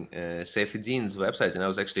mentioning Saifuddin's website, and I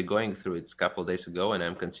was actually going through it a couple of days ago, and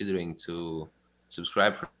I'm considering to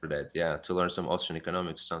subscribe for that. Yeah, to learn some Austrian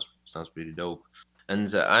economics sounds pretty dope. And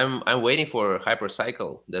I'm waiting for a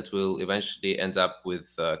hypercycle that will eventually end up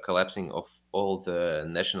with collapsing of all the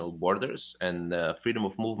national borders and freedom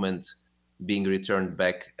of movement being returned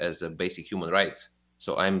back as a basic human right.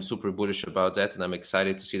 So I'm super bullish about that, and I'm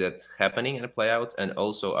excited to see that happening and play out. And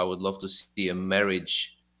also, I would love to see a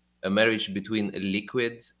marriage between a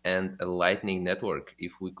Liquid and a Lightning network.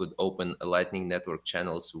 If we could open a Lightning network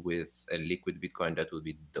channels with a Liquid Bitcoin, that would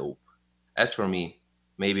be dope. As for me,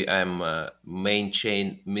 maybe I'm a main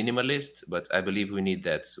chain minimalist, but I believe we need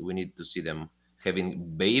that. We need to see them having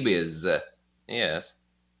babies. Yes.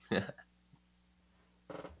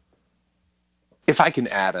 If I can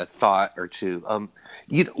add a thought or two,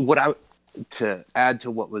 to add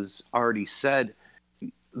to what was already said,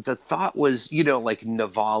 the thought was, like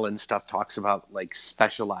Naval and stuff talks about like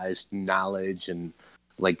specialized knowledge and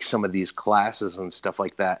like some of these classes and stuff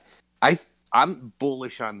like that. I'm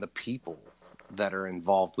bullish on the people that are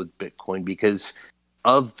involved with Bitcoin because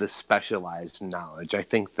of the specialized knowledge. I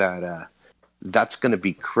think that that's going to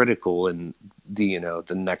be critical in the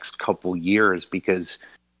next couple years, because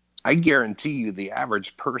I guarantee you the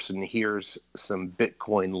average person hears some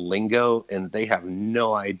Bitcoin lingo and they have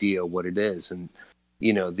no idea what it is. And,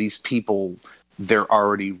 these people, they're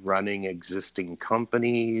already running existing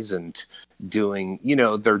companies and doing,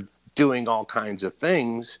 they're doing all kinds of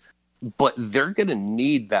things, but they're going to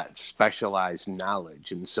need that specialized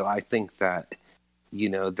knowledge. And so I think that,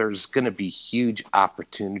 there's going to be huge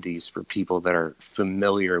opportunities for people that are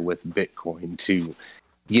familiar with Bitcoin to,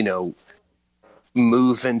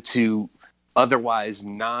 move into otherwise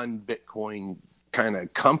non-Bitcoin kind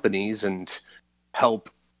of companies and help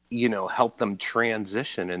them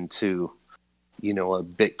transition into, a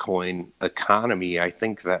Bitcoin economy. I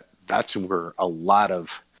think that that's where a lot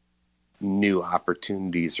of new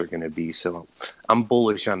opportunities are going to be. So I'm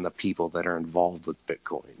bullish on the people that are involved with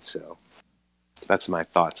Bitcoin. So that's my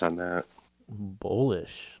thoughts on that.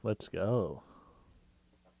 Bullish. Let's go.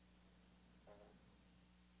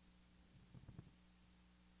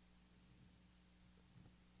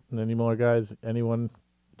 Any more guys? Anyone?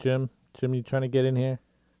 Jim, you trying to get in here?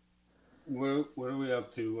 What are we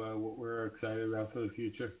up to? What we're excited about for the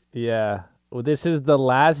future? Yeah. Well, this is the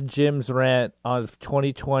last Jim's rant of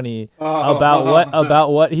 2020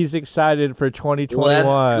 about what he's excited for 2021.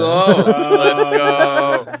 Let's go. Let's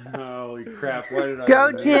go. Holy crap! Why did I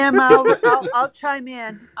Go, Jim. I'll chime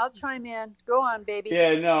in. Go on, baby.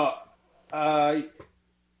 Yeah, no.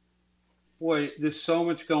 Boy, there's so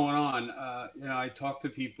much going on. I talk to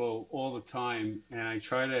people all the time, and I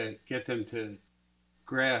try to get them to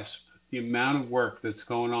grasp the amount of work that's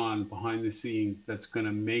going on behind the scenes that's going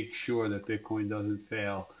to make sure that Bitcoin doesn't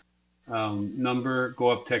fail. Go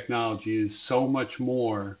up technology is so much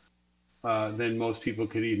more than most people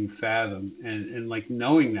could even fathom. And like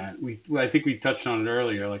knowing that, I think we touched on it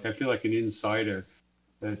earlier. Like I feel like an insider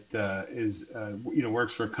that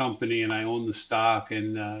works for a company, and I own the stock,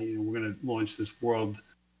 and we're going to launch this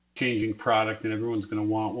world-changing product, and everyone's going to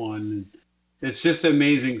want one. And it's just an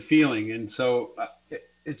amazing feeling, and so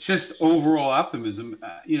it's just overall optimism.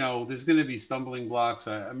 There's going to be stumbling blocks.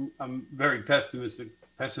 I'm very pessimistic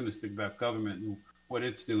about government and what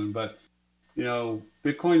it's doing, but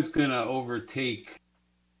Bitcoin's going to overtake.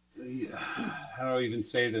 How do I even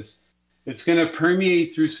say this? It's going to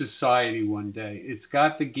permeate through society one day. It's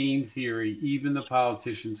got the game theory. Even the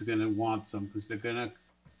politicians are going to want some, because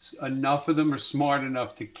enough of them are smart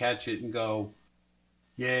enough to catch it and go,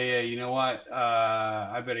 yeah, you know what?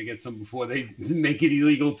 I better get some before they make it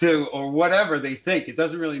illegal too, or whatever they think. It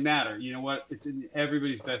doesn't really matter. You know what? It's in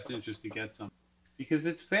everybody's best interest to get some, because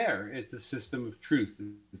it's fair. It's a system of truth.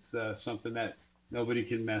 It's something that nobody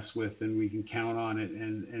can mess with, and we can count on it.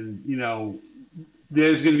 And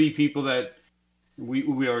there's going to be people that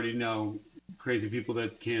we already know, crazy people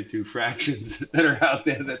that can't do fractions that are out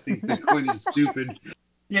there that think Bitcoin is stupid,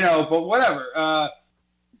 but whatever.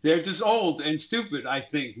 They're just old and stupid, I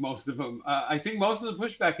think, most of them. I think most of the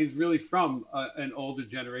pushback is really from an older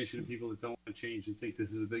generation of people that don't want to change and think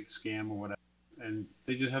this is a big scam or whatever. And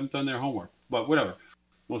they just haven't done their homework. But whatever.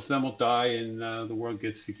 Most of them will die, and the world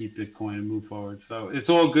gets to keep Bitcoin and move forward. So it's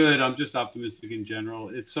all good. I'm just optimistic in general.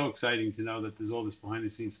 It's so exciting to know that there's all this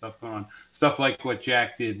behind-the-scenes stuff going on. Stuff like what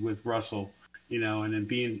Jack did with Russell, and then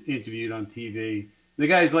being interviewed on TV. The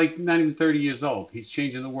guy's like not even 30 years old. He's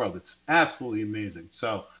changing the world. It's absolutely amazing.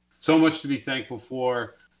 So much to be thankful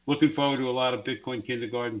for. Looking forward to a lot of Bitcoin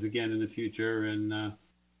kindergartens again in the future. And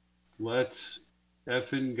let's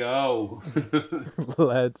effing go.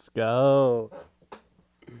 Let's go.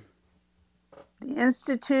 The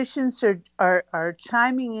institutions are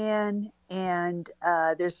chiming in, and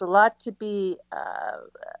there's a lot to be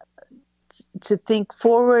to think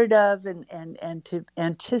forward of and to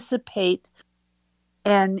anticipate.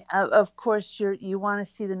 And of course, you want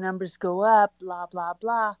to see the numbers go up, blah, blah,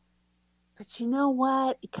 blah. But you know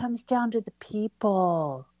what? It comes down to the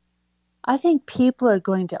people. I think people are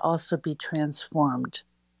going to also be transformed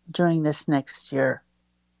during this next year.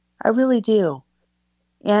 I really do.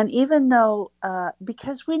 And even though,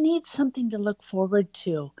 because we need something to look forward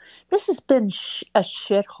to, this has been a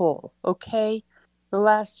shithole, okay? The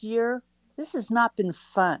last year, this has not been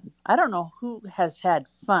fun. I don't know who has had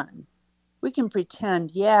fun. We can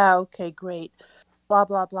pretend, yeah, okay, great, blah,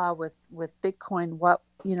 blah, blah with Bitcoin,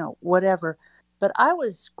 whatever. But I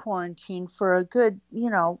was quarantined for a good,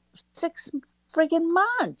 6 friggin'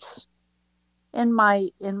 months in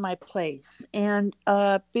my place. And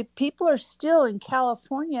people are still in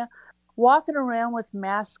California walking around with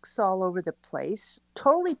masks all over the place,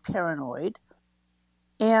 totally paranoid.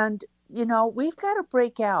 And, we've got to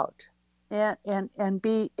break out and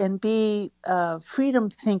be freedom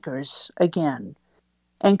thinkers again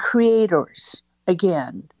and creators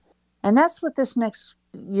again. And that's what this next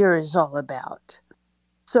year is all about.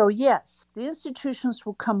 So yes, the institutions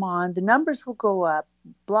will come on, the numbers will go up,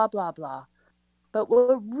 blah, blah, blah. But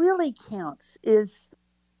what really counts is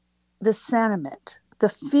the sentiment, the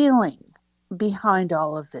feeling behind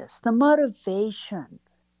all of this, the motivation,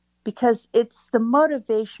 because it's the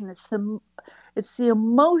motivation, it's the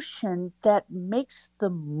emotion that makes the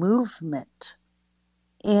movement.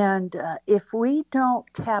 And if we don't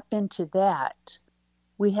tap into that,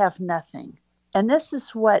 we have nothing. And this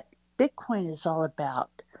is what Bitcoin is all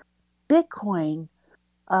about. Bitcoin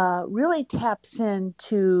really taps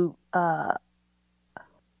into the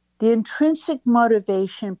intrinsic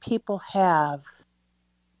motivation people have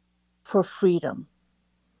for freedom,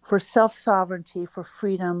 for self-sovereignty, for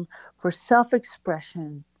freedom, for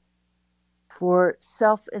self-expression, for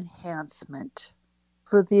self-enhancement,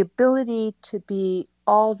 for the ability to be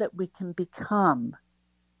all that we can become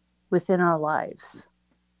within our lives.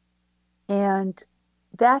 And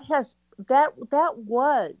that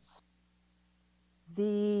was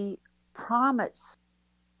the promise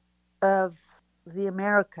of the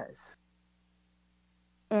Americas.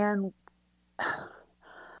 And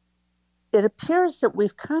it appears that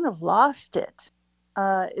we've kind of lost it.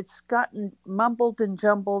 It's gotten mumbled and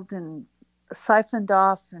jumbled and siphoned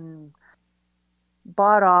off and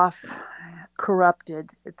bought off,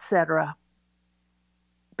 corrupted, etc.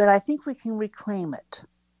 But I think we can reclaim it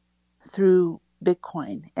through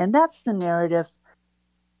Bitcoin. And that's the narrative.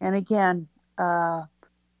 And again, our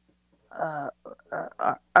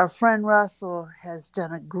friend Russell has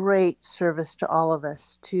done a great service to all of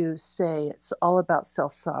us to say it's all about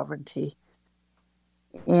self-sovereignty.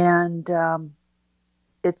 And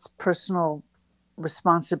it's personal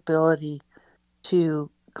responsibility to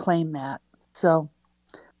claim that. So,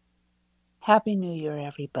 Happy New Year,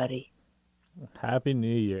 everybody. Happy New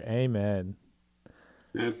Year. Amen.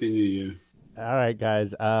 Happy New Year. All right,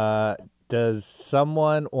 guys. Does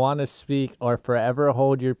someone want to speak or forever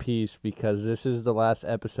hold your peace? Because this is the last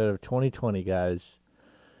episode of 2020, guys.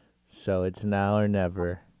 So it's now or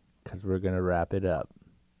never, because we're going to wrap it up.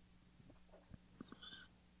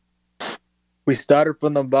 We started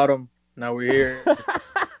from the bottom. Now we're here.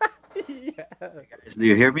 Yeah. Hey guys, do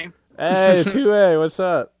you hear me? Hey, 2A, what's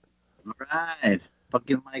up? All right.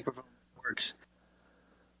 Fucking microphone works.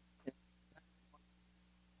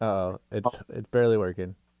 Uh-oh, it's barely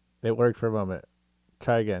working. It worked for a moment.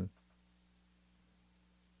 Try again.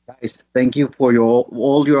 Guys, thank you for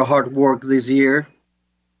all your hard work this year.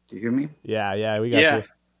 Do you hear me? Yeah, we got you.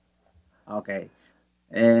 Okay.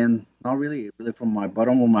 And not really from my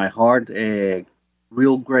bottom of my heart,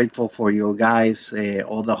 real grateful for you guys,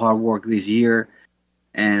 all the hard work this year.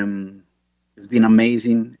 It's been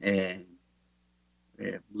amazing.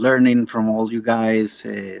 Learning from all you guys,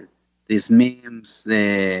 these memes,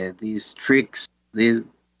 these tricks, these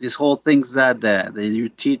whole things that you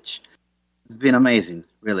teach. It's been amazing,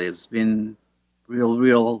 really. It's been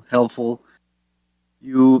real helpful.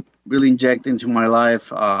 You really inject into my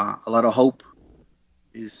life a lot of hope.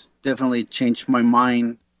 It's definitely changed my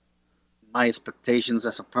mind, my expectations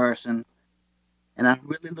as a person. And I'm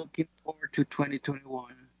really looking forward to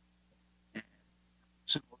 2021.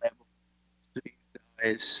 To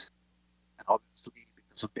guys, and obviously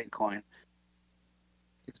because of Bitcoin.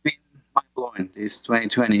 It's been mind blowing this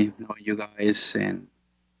 2020, knowing you guys and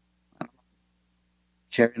I don't know,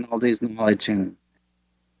 sharing all this knowledge, and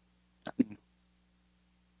I don't know,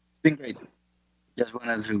 it's been great. Just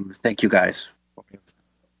wanted to thank you guys.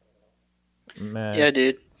 Man, Yeah,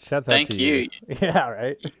 dude. shouts out Thank to you. Yeah,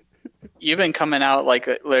 right. You've been coming out like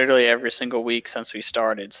literally every single week since we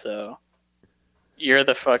started, so you're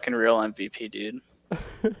the fucking real MVP, dude.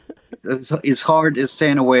 It's hard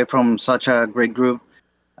staying away from such a great group.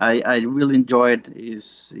 I really enjoyed.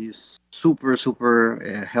 Is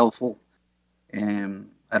super helpful, and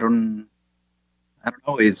I don't know. I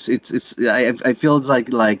feel it's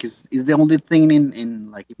like it's the only thing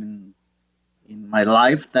in like in my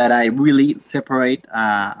life that I really separate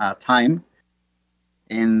time,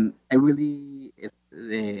 and I really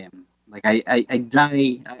like I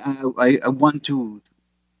die. I want to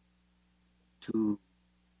to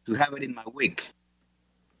have it in my week.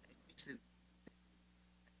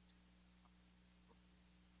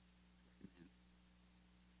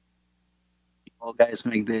 All guys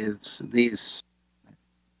make this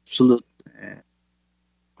absolute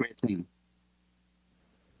great thing.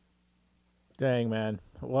 Dang, man.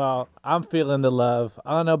 Well, I'm feeling the love.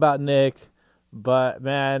 I don't know about Nick, but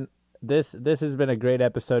man, this has been a great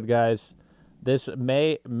episode, guys. This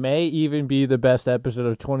may even be the best episode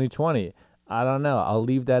of 2020. I don't know. I'll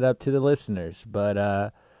leave that up to the listeners, but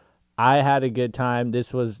I had a good time.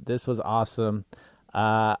 This was awesome.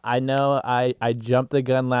 I know I jumped the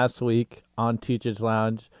gun last week on Teachers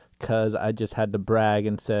Lounge because I just had to brag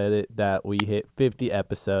and said that we hit 50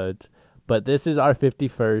 episodes, but this is our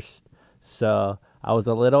 51st. So I was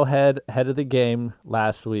a little head of the game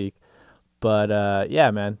last week, but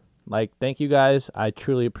yeah, man. Like, thank you guys. I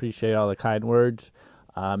truly appreciate all the kind words.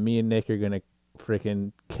 Me and Nick are gonna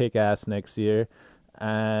freaking kick ass next year,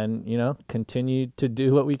 and continue to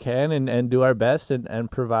do what we can and do our best and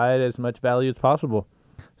provide as much value as possible.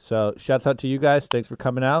 So shouts out to you guys. Thanks for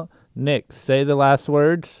coming out. Nick, say the last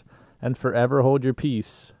words and forever hold your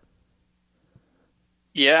peace.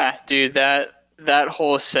 Yeah, dude, that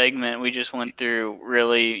whole segment we just went through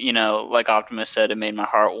really, like Optimus said, it made my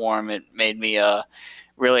heart warm. It made me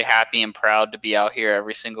really happy and proud to be out here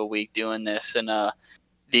every single week doing this. And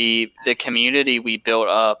the community we built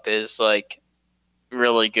up is like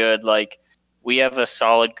really good. Like, we have a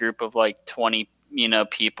solid group of like 20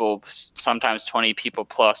 people, sometimes 20 people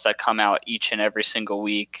plus, that come out each and every single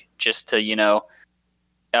week just to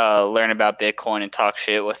learn about Bitcoin and talk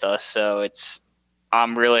shit with us. So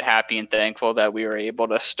I'm really happy and thankful that we were able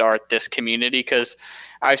to start this community, because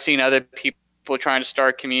I've seen other people trying to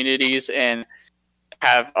start communities and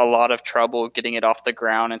have a lot of trouble getting it off the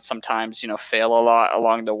ground, and sometimes fail a lot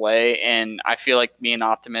along the way. And I feel like me and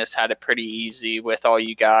Optimus had it pretty easy with all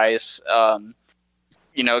you guys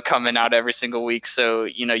coming out every single week. So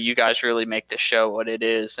you guys really make the show what it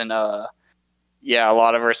is. And yeah, a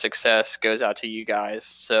lot of our success goes out to you guys.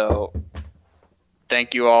 So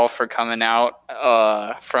thank you all for coming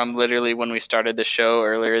out from literally when we started the show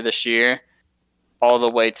earlier this year all the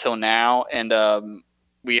way till now. And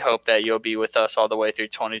we hope that you'll be with us all the way through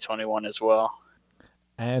 2021 as well.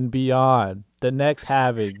 And beyond. The next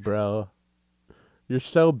Havoc, bro. You're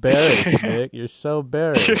so bearish, Nick. You're so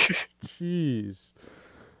bearish. Jeez.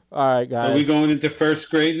 All right, guys. Are we going into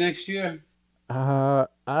first grade next year? I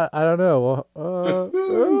don't know.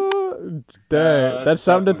 Dang, that's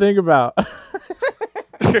something to think about.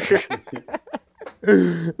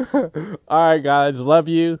 All right, guys, love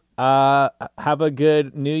you. Have a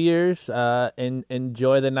good New Year's.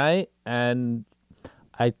 Enjoy the night, and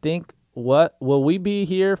I think will we be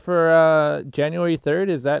here for January 3rd?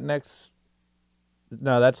 Is that next?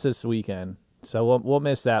 No, that's this weekend. So we'll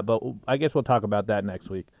miss that, but I guess we'll talk about that next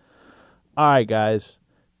week. All right, guys,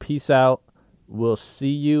 peace out. We'll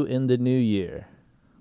see you in the new year.